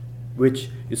product, which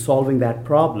is solving that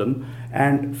problem,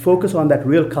 and focus on that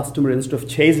real customer instead of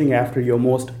chasing after your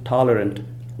most tolerant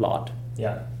lot.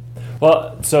 Yeah.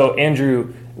 Well, so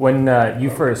Andrew, when you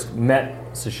first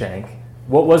met Shashank,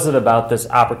 what was it about this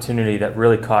opportunity that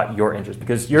really caught your interest?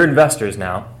 Because you're investors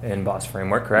now in BOSS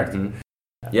Framework, correct? Mm-hmm.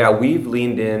 Yeah, we've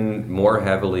leaned in more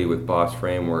heavily with BOSS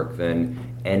Framework than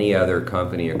any other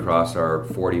company across our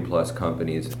 40 plus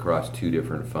companies across two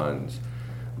different funds.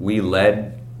 We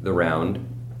led the round.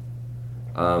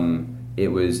 It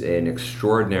was an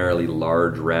extraordinarily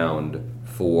large round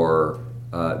for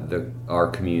our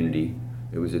community.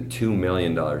 It was a $2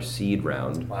 million seed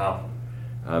round. Wow.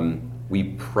 We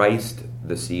priced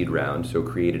the seed round, so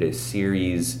created a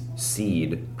Series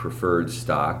Seed preferred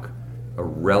stock, a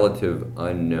relative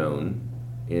unknown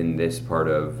in this part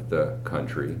of the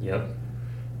country. Yep.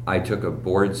 I took a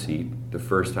board seat, the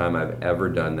first time I've ever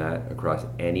done that across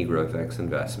any GrowthX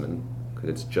investment, because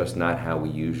it's just not how we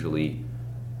usually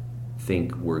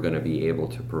think we're going to be able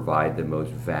to provide the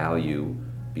most value,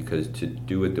 because to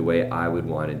do it the way I would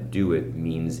want to do it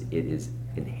means it is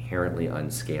inherently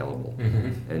unscalable.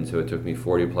 And so it took me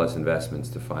 40 plus investments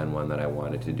to find one that I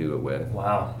wanted to do it with.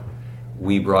 Wow.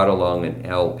 We brought along an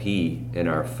LP in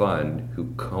our fund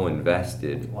who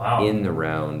co-invested in the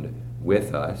round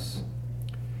with us.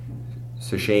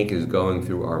 Shashank is going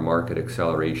through our market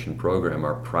acceleration program,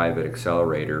 our private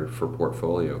accelerator for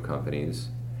portfolio companies,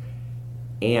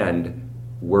 and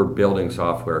we're building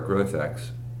software at GrowthX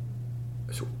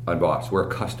on BOSS. We're a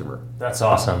customer. That's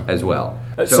awesome As well.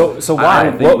 So why?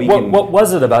 What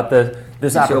was it about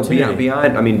this opportunity? So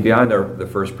beyond the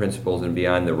first principles and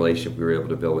beyond the relationship we were able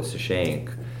to build with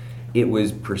Shashank, it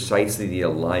was precisely the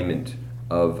alignment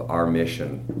of our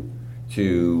mission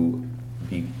to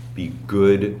be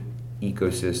good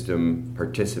ecosystem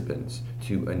participants,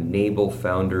 to enable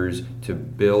founders to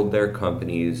build their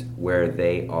companies where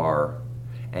they are,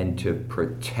 and to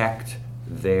protect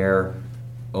their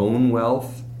own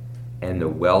wealth and the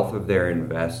wealth of their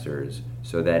investors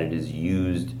so that it is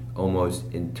used almost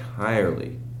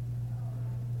entirely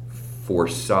for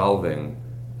solving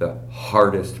the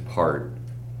hardest part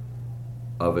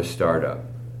of a startup,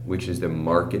 which is the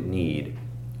market need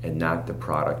and not the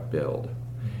product build.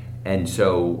 And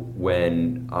so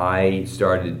when I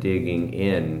started digging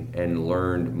in and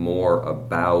learned more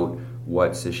about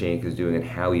what Shashank is doing and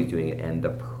how he's doing it and the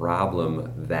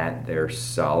problem that they're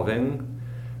solving,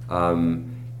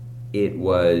 it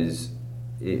was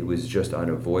just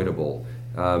unavoidable.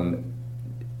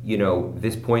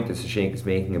 This point that Shashank is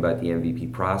making about the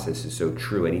MVP process is so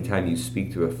true. Anytime you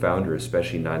speak to a founder,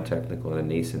 especially non-technical in a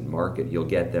nascent market, you'll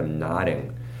get them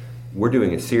nodding. We're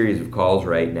doing a series of calls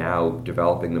right now,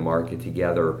 developing the market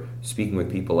together, speaking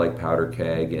with people like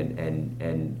PowderKeg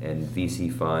and VC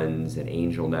funds and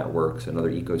angel networks and other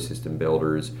ecosystem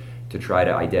builders to try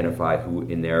to identify who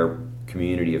in their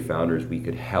community of founders we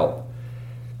could help.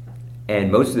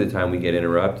 And most of the time we get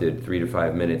interrupted 3 to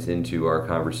 5 minutes into our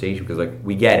conversation because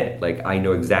we get it. I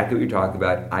know exactly what you're talking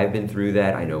about. I've been through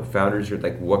that. I know founders are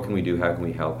what can we do? How can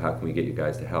we help? How can we get you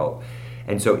guys to help?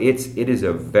 And so it is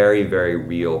a very, very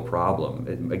real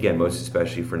problem. Again, most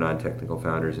especially for non-technical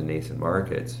founders in nascent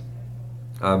markets.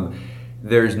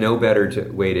 There's no better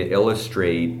way to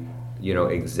illustrate,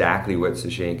 exactly what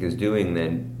Shashank is doing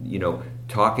than,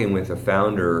 talking with a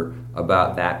founder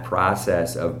about that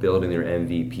process of building their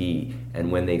MVP and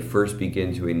when they first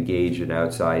begin to engage an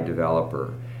outside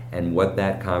developer and what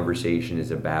that conversation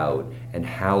is about and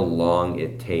how long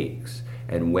it takes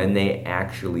and when they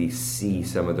actually see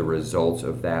some of the results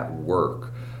of that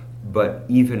work. But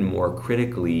even more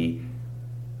critically,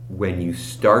 when you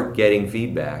start getting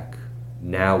feedback,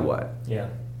 now what? Yeah.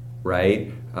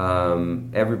 Right?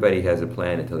 Everybody has a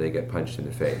plan until they get punched in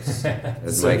the face,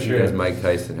 as Mike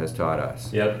Tyson has taught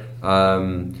us. Yep.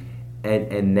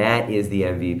 And that is the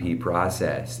MVP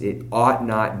process. It ought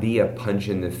not be a punch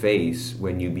in the face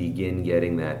when you begin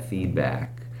getting that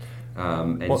feedback.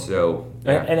 And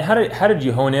how did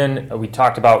you hone in? We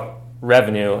talked about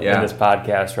revenue in this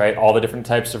podcast, right? All the different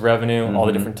types of revenue, all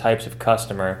the different types of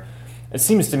customer. It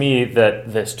seems to me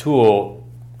that this tool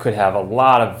could have a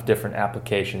lot of different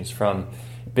applications, from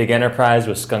big enterprise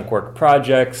with skunkwork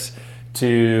projects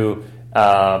to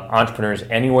entrepreneurs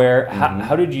anywhere.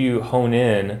 How did you hone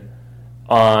in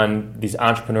on these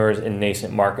entrepreneurs in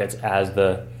nascent markets as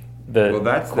the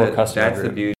core customer that's group? The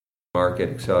beauty of the market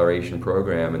acceleration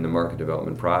program and the market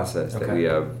development process that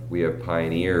we have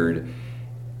pioneered.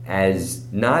 As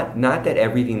not that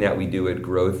everything that we do at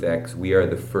GrowthX, we are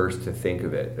the first to think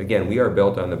of it. Again, we are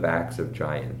built on the backs of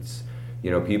giants.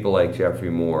 People like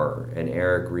Jeffrey Moore and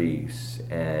Eric Ries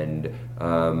and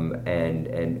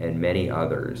many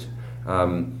others.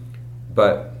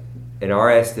 But in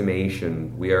our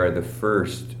estimation, we are the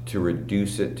first to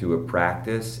reduce it to a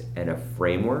practice and a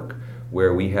framework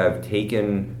where we have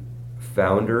taken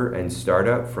founder and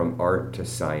startup from art to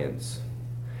science.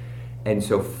 And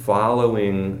so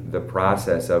following the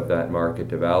process of that market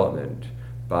development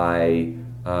by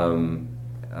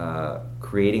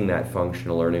creating that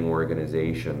functional learning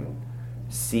organization,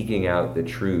 seeking out the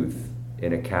truth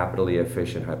in a capitally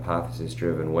efficient,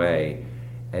 hypothesis-driven way,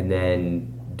 and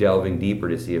then delving deeper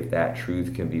to see if that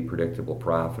truth can be predictable,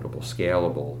 profitable,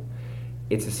 scalable.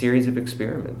 It's a series of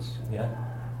experiments.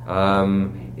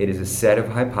 It is a set of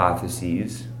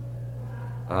hypotheses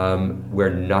where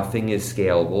nothing is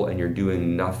scalable and you're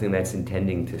doing nothing that's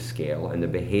intending to scale, and the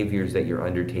behaviors that you're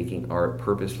undertaking are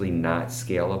purposely not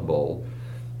scalable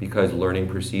because learning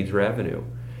precedes revenue.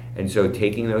 And so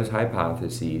taking those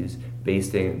hypotheses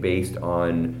based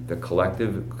on the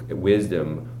collective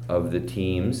wisdom of the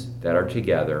teams that are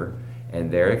together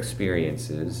and their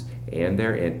experiences and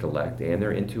their intellect and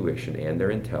their intuition and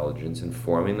their intelligence, and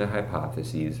forming the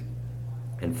hypotheses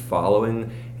and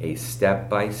following a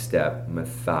step-by-step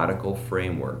methodical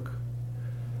framework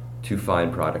to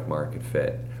find product market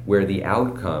fit, where the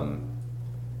outcome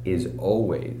is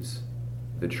always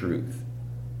the truth.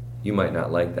 You might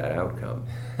not like that outcome.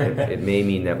 It may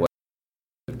mean that what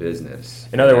the business.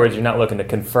 In other words, you're not looking to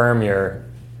confirm your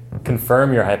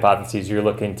hypotheses. You're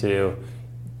looking to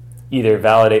either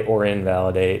validate or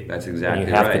invalidate. That's exactly right. And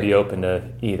you have to be open to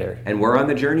either. And we're on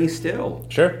the journey still.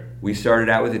 Sure. We started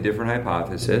out with a different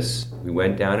hypothesis. We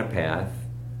went down a path,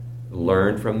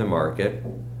 learned from the market.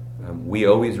 We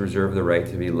always reserve the right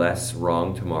to be less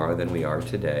wrong tomorrow than we are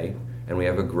today. And we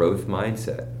have a growth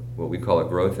mindset, what we call a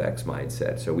GrowthX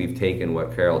mindset. So we've taken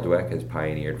what Carol Dweck has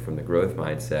pioneered from the growth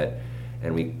mindset,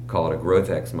 and we call it a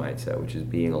GrowthX mindset, which is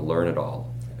being a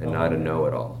learn-it-all and not a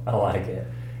know-it-all. I like it.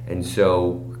 And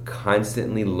so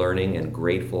constantly learning and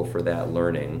grateful for that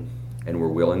learning, and we're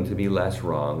willing to be less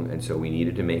wrong, and so we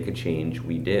needed to make a change.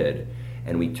 We did,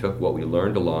 and we took what we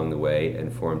learned along the way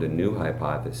and formed a new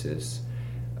hypothesis,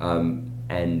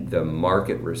 and the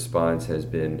market response has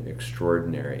been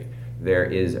extraordinary. There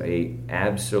is a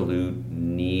absolute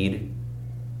need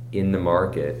in the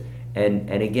market, and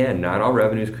again, not all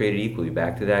revenue is created equally.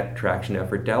 Back to that traction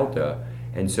effort delta.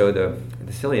 And so the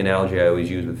silly analogy I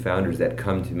always use with founders that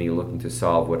come to me looking to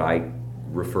solve what I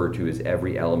refer to as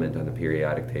every element on the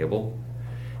periodic table.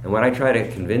 And what I try to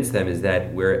convince them is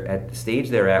that we're at the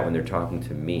stage they're at when they're talking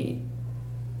to me.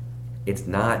 It's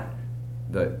not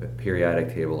the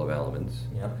periodic table of elements.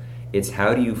 Yep. It's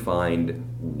how do you find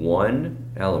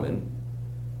one element,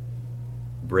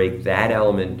 break that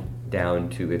element down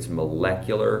to its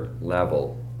molecular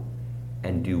level,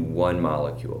 and do one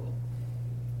molecule.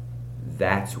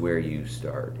 That's where you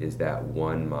start, is that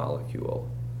one molecule,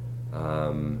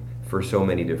 for so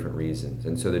many different reasons.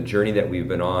 And so the journey that we've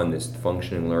been on, this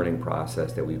functioning learning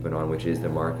process that we've been on, which is the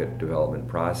market development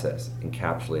process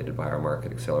encapsulated by our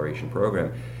market acceleration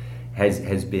program,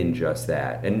 has been just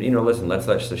that. And listen, let's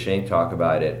let Sashank talk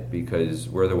about it, because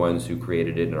we're the ones who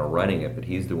created it and are running it, but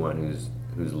he's the one who's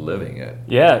living it.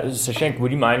 Yeah, Sashank,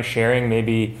 would you mind sharing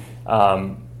maybe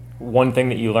one thing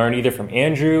that you learned either from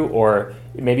Andrew, or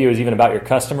maybe it was even about your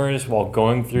customers while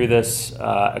going through this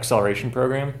acceleration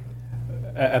program?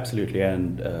 Absolutely,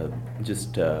 and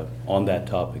just on that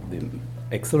topic, the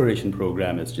acceleration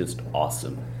program is just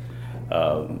awesome.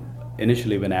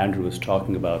 Initially, when Andrew was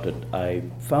talking about it, I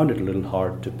found it a little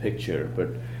hard to picture, but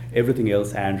everything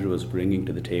else Andrew was bringing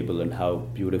to the table and how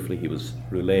beautifully he was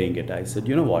relaying it, I said,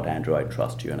 you know what, Andrew, I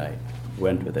trust you, and I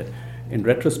went with it. In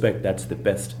retrospect, that's the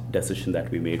best decision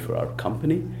that we made for our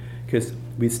company, because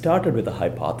we started with a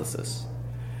hypothesis.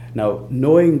 Now,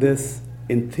 knowing this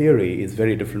in theory is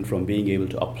very different from being able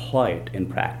to apply it in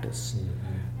practice.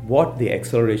 what the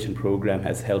acceleration program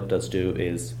has helped us do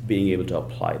is being able to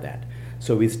apply that.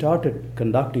 So we started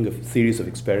conducting a series of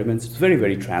experiments. It's very,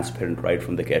 very transparent right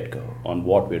from the get-go on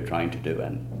what we're trying to do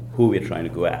and who we're trying to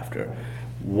go after,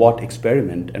 what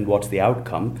experiment and what's the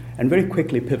outcome, and very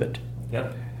quickly pivot.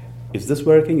 Yep. Is this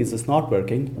working? Is this not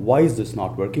working? Why is this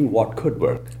not working? What could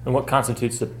work? And what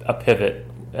constitutes a pivot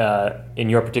in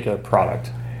your particular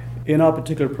product? In our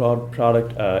particular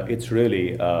product, it's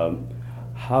really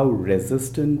how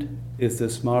resistant is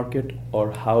this market,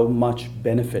 or how much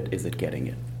benefit is it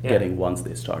getting once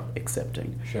they start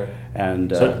accepting. Sure.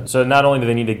 And so not only do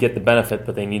they need to get the benefit,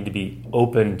 but they need to be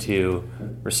open to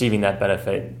receiving that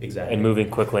benefit. Exactly. And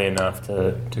moving quickly enough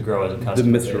to grow as a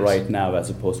customer. the Mr. base. Right now as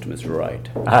opposed to Mr. Right.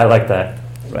 I like that.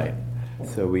 Right.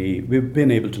 So we've been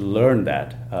able to learn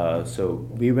that. So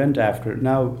we went after,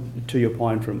 now to your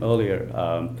point from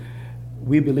earlier,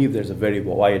 we believe there's a very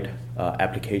wide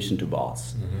application to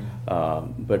BOSS.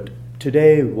 But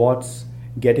today what's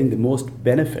getting the most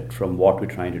benefit from what we're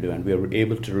trying to do, and we are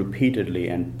able to repeatedly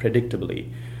and predictably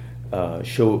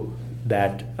show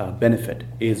that benefit,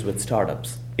 is with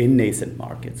startups in nascent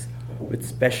markets, with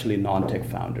especially non-tech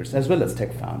founders as well as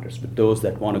tech founders, but those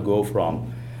that want to go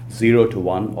from 0 to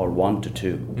 1 or 1 to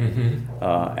 2.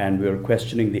 And we're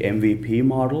questioning the MVP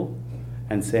model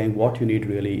and saying what you need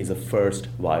really is a first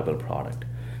viable product.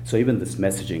 So even this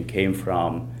messaging came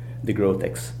from the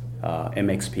GrowthX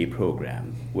MXP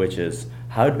program, which is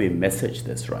how do we message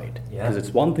this right? Because it's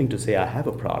one thing to say I have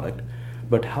a product,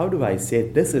 but how do I say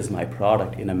this is my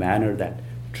product in a manner that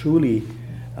truly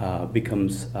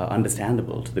becomes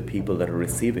understandable to the people that are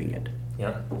receiving it?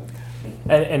 Yeah.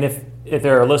 And if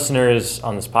there are listeners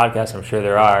on this podcast, I'm sure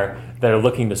there are, that are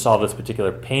looking to solve this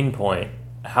particular pain point,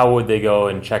 how would they go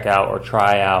and check out or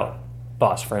try out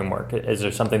BOSS Framework? Is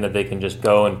there something that they can just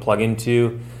go and plug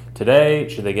into today?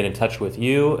 Should they get in touch with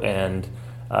you and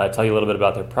tell you a little bit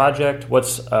about their project?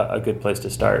 What's a good place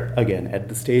to start? Again, at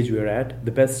the stage we're at,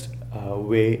 the best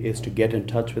way is to get in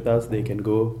touch with us. They can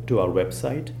go to our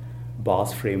website,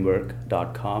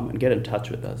 bossframework.com, and get in touch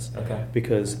with us. Okay.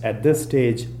 Because at this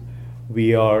stage,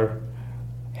 we are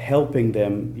helping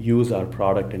them use our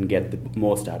product and get the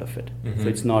most out of it. So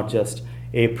it's not just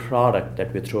a product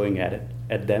that we're throwing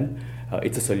at them,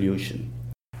 it's a solution.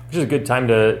 Which is a good time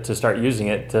to start using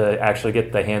it to actually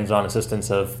get the hands-on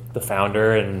assistance of the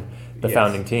founder and the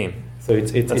founding team. So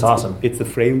it's awesome. It's the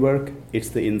framework, it's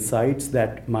the insights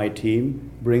that my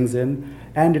team brings in,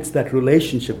 and it's that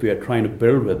relationship we are trying to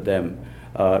build with them,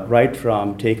 right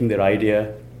from taking their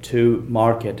idea to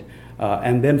market,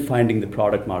 and then finding the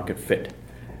product market fit,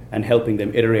 and helping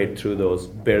them iterate through those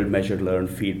build, measure, learn,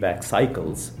 feedback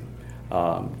cycles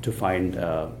to find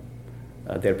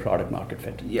their product market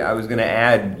fit. Yeah, I was going to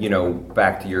add,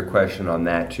 back to your question on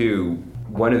that too.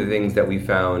 One of the things that we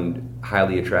found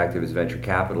highly attractive as venture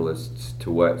capitalists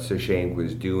to what Shashank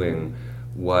was doing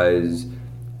was,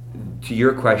 to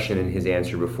your question and his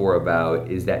answer before about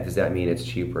does that mean it's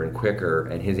cheaper and quicker?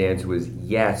 And his answer was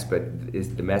yes, but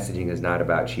the messaging is not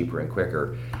about cheaper and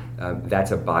quicker.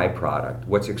 That's a byproduct.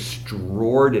 What's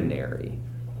extraordinary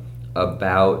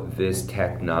about this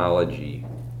technology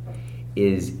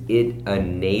is it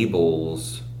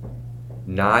enables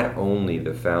not only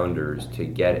the founders to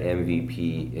get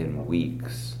MVP in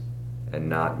weeks and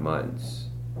not months,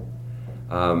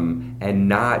 and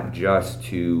not just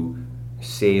to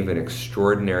save an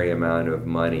extraordinary amount of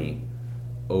money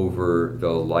over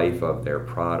the life of their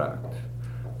product,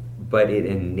 but it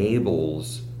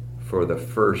enables for the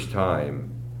first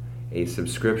time a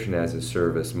subscription as a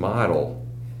service model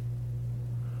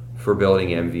for building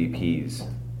MVPs,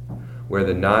 where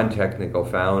the non-technical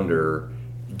founder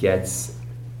gets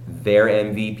their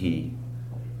MVP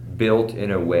built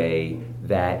in a way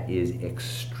that is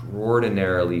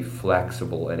extraordinarily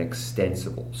flexible and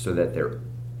extensible, so that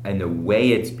and the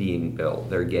way it's being built,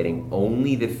 they're getting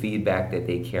only the feedback that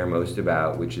they care most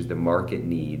about, which is the market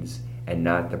needs and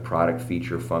not the product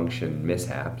feature function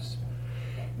mishaps.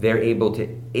 They're able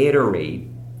to iterate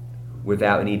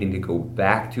without needing to go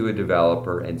back to a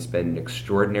developer and spend an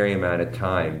extraordinary amount of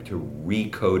time to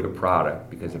recode a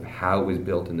product because of how it was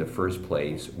built in the first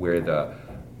place, where the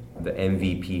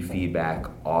MVP feedback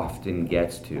often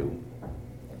gets to.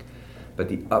 But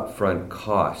the upfront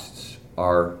costs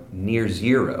are near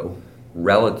zero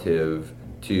relative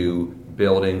to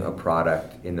building a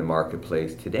product in the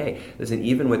marketplace today. Listen,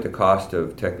 even with the cost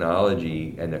of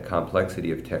technology and the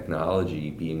complexity of technology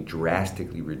being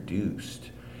drastically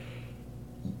reduced,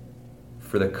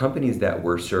 for the companies that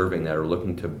we're serving that are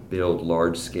looking to build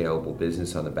large scalable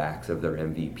business on the backs of their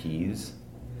MVPs,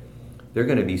 they're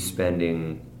going to be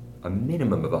spending a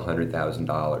minimum of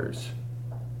 $100,000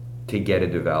 to get a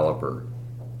developer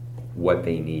what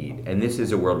they need. And this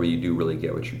is a world where you do really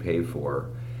get what you pay for.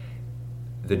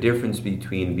 The difference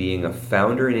between being a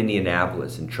founder in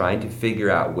Indianapolis and trying to figure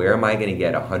out where am I going to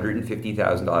get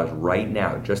 $150,000 right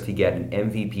now just to get an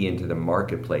MVP into the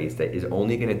marketplace that is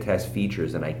only going to test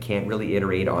features and I can't really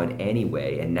iterate on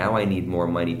anyway, and now I need more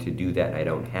money to do that and I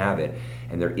don't have it,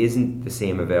 and there isn't the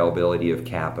same availability of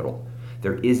capital.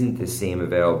 There isn't the same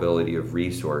availability of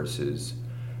resources.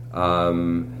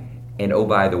 And oh,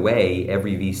 by the way,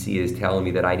 every VC is telling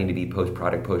me that I need to be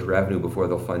post-product, post-revenue before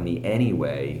they'll fund me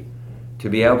anyway. To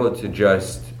be able to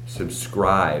just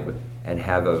subscribe and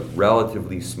have a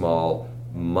relatively small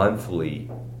monthly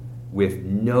with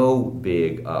no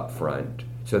big upfront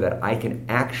so that I can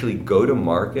actually go to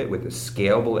market with a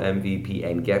scalable MVP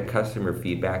and get customer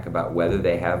feedback about whether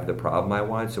they have the problem I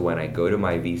want. So when I go to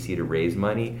my VC to raise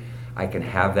money, I can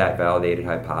have that validated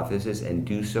hypothesis and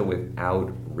do so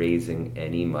without raising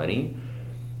any money.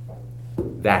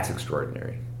 That's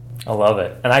extraordinary. I love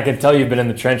it. And I can tell you've been in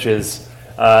the trenches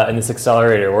in this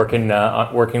accelerator,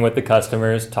 working with the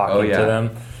customers, talking to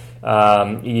them.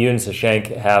 You and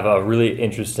Sashank have a really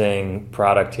interesting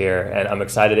product here, and I'm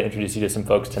excited to introduce you to some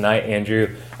folks tonight.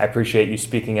 Andrew, I appreciate you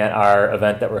speaking at our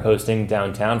event that we're hosting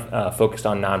downtown, focused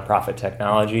on nonprofit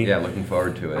technology. Yeah, looking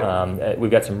forward to it.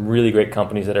 We've got some really great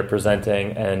companies that are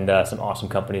presenting, and some awesome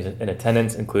companies in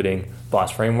attendance, including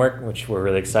Boss Framework, which we're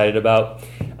really excited about.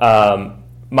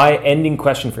 My ending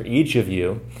question for each of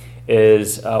you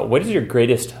is, what is your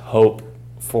greatest hope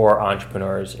for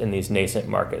entrepreneurs in these nascent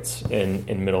markets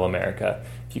in Middle America?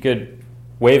 If you could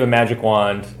wave a magic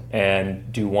wand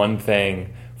and do one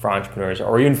thing for entrepreneurs,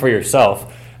 or even for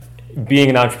yourself, being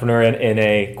an entrepreneur in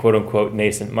a quote-unquote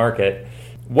nascent market,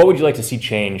 what would you like to see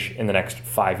change in the next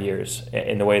 5 years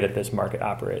in the way that this market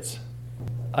operates?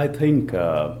 I think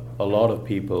a lot of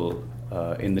people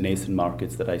in the nascent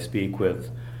markets that I speak with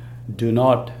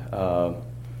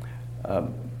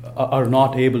are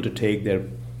not able to take their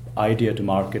idea to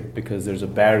market because there's a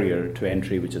barrier to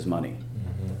entry, which is money.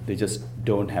 Mm-hmm. They just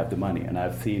don't have the money. And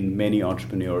I've seen many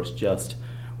entrepreneurs just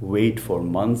wait for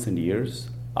months and years.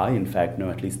 I, in fact, know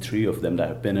at least 3 of them that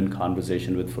I've been in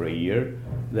conversation with for a year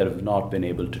that have not been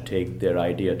able to take their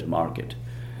idea to market.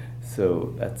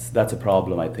 So that's a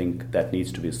problem, I think, that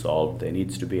needs to be solved. There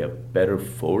needs to be a better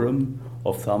forum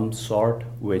of some sort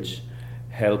which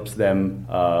helps them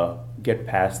get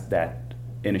past that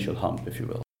initial hump, if you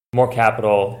will. More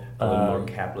capital. More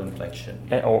capital inflection.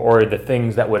 Or the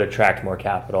things that would attract more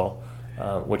capital,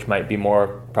 which might be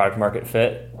more product market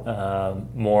fit,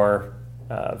 more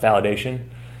validation,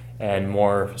 and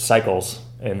more cycles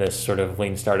in this sort of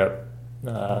lean startup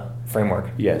framework.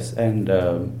 Yes, and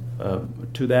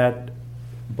to that,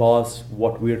 Boss,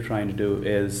 what we're trying to do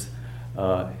is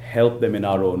help them in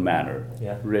our own manner.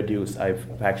 Yeah. Reduce.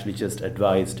 I've actually just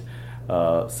advised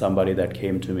somebody that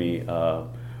came to me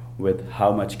with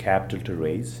how much capital to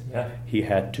raise. Yeah. He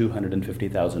had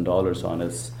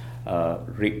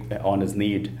 $250,000 on his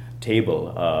need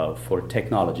table for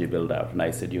technology build out, and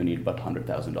I said, you need about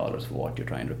 $100,000 for what you're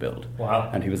trying to build. Wow.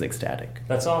 And he was ecstatic.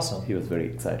 That's awesome. He was very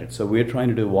excited. So we're trying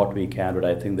to do what we can, but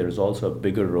I think there's also a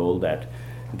bigger role that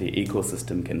the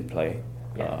ecosystem can play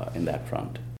in that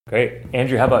front. Great.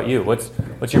 Andrew, how about you? What's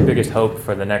your biggest hope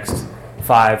for the next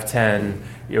 5, 10,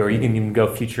 or you can even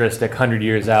go futuristic, 100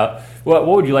 years out? What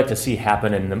would you like to see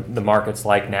happen in the markets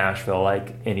like Nashville,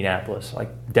 like Indianapolis, like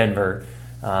Denver,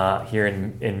 here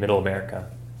in Middle America?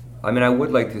 I mean, I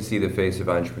would like to see the face of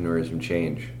entrepreneurism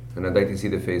change, and I'd like to see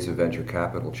the face of venture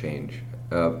capital change,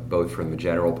 both from the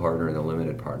general partner and the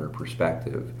limited partner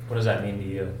perspective. What does that mean to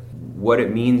you? What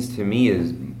it means to me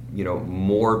is,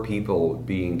 more people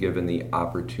being given the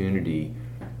opportunity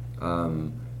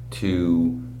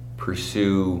to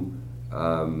pursue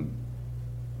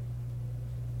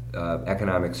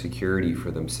economic security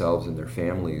for themselves and their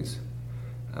families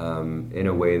in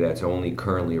a way that's only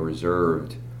currently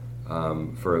reserved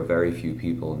for a very few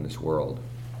people in this world.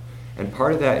 And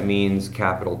part of that means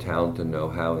capital, talent, and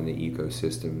know-how in the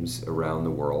ecosystems around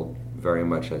the world, very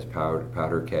much as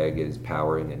PowderKeg is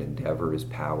powering and Endeavor is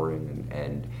powering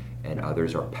and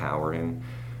others are powering.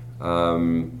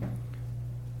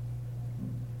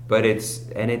 But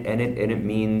it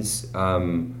means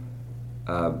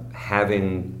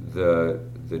having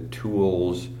the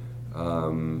tools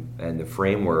and the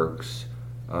frameworks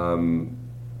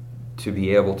to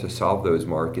be able to solve those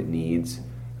market needs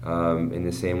in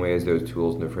the same way as those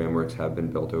tools and the frameworks have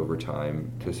been built over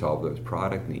time to solve those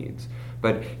product needs.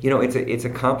 But it's a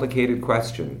complicated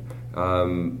question.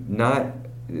 Not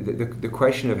the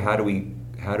question of how do we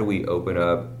open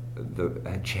up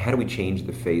how do we change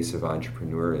the face of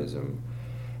entrepreneurism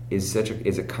is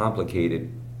a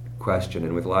complicated question,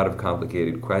 and with a lot of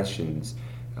complicated questions,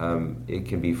 it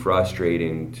can be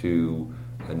frustrating to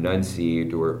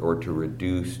enunciate or to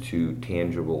reduce to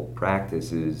tangible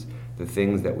practices the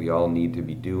things that we all need to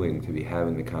be doing to be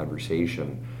having the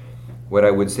conversation. What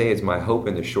I would say is my hope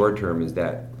in the short term is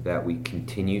that we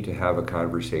continue to have a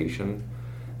conversation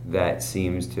that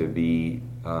seems to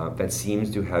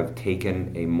have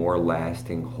taken a more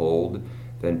lasting hold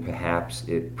than perhaps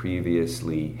it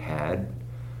previously had,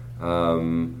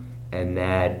 and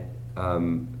that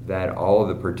all of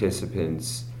the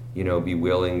participants, be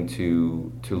willing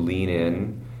to lean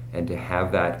in and to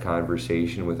have that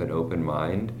conversation with an open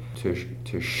mind,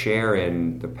 to share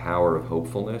in the power of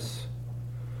hopefulness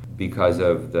because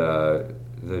of the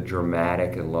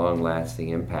dramatic and long-lasting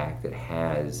impact it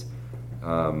has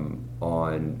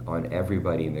on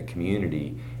everybody in the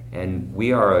community. And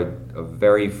we are a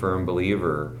very firm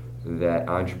believer that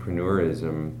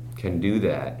entrepreneurism can do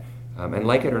that. And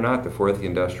like it or not, the fourth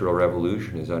industrial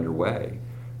revolution is underway.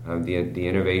 The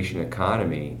innovation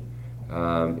economy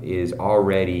is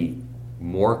already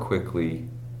more quickly,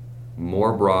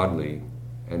 more broadly,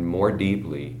 and more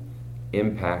deeply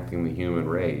impacting the human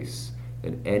race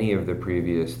than any of the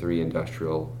previous three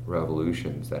industrial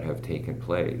revolutions that have taken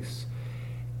place.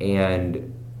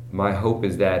 And my hope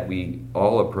is that we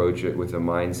all approach it with a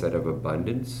mindset of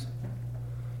abundance.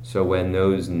 So when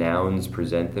those nouns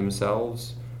present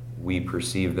themselves, we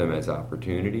perceive them as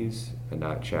opportunities and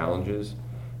not challenges.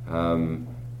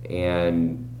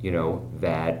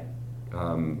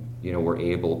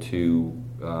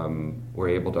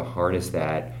 We're able to harness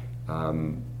that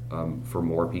for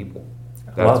more people.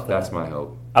 That's my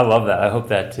hope. I love that. I hope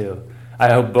that too.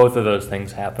 I hope both of those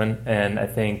things happen, and I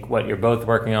think what you're both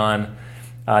working on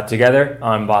together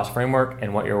on Boss Framework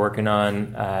and what you're working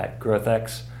on at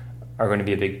GrowthX are going to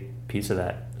be a big piece of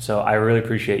that. So I really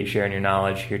appreciate you sharing your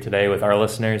knowledge here today with our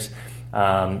listeners.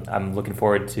 I'm looking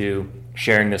forward to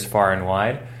sharing this far and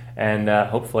wide, and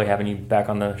hopefully having you back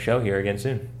on the show here again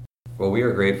soon. Well, we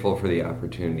are grateful for the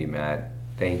opportunity, Matt.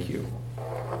 Thank you.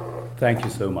 Thank you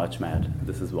so much, Matt.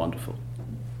 This is wonderful.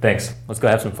 Thanks. Let's go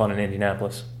have some fun in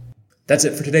Indianapolis. That's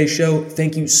it for today's show.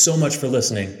 Thank you so much for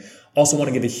listening. Also want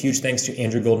to give a huge thanks to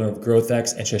Andrew Goldner of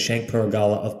GrowthX and Shashank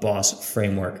Paragala of Boss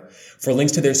Framework. For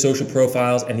links to their social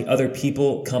profiles and the other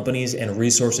people, companies, and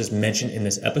resources mentioned in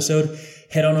this episode,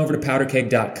 head on over to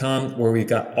powderkeg.com where we've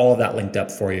got all of that linked up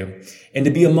for you. And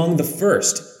to be among the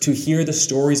first to hear the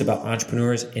stories about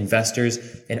entrepreneurs, investors,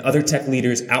 and other tech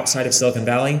leaders outside of Silicon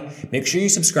Valley, make sure you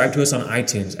subscribe to us on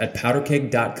iTunes at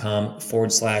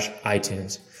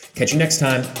powderkeg.com/iTunes. Catch you next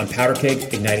time on Powder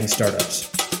Keg Igniting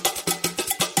Startups.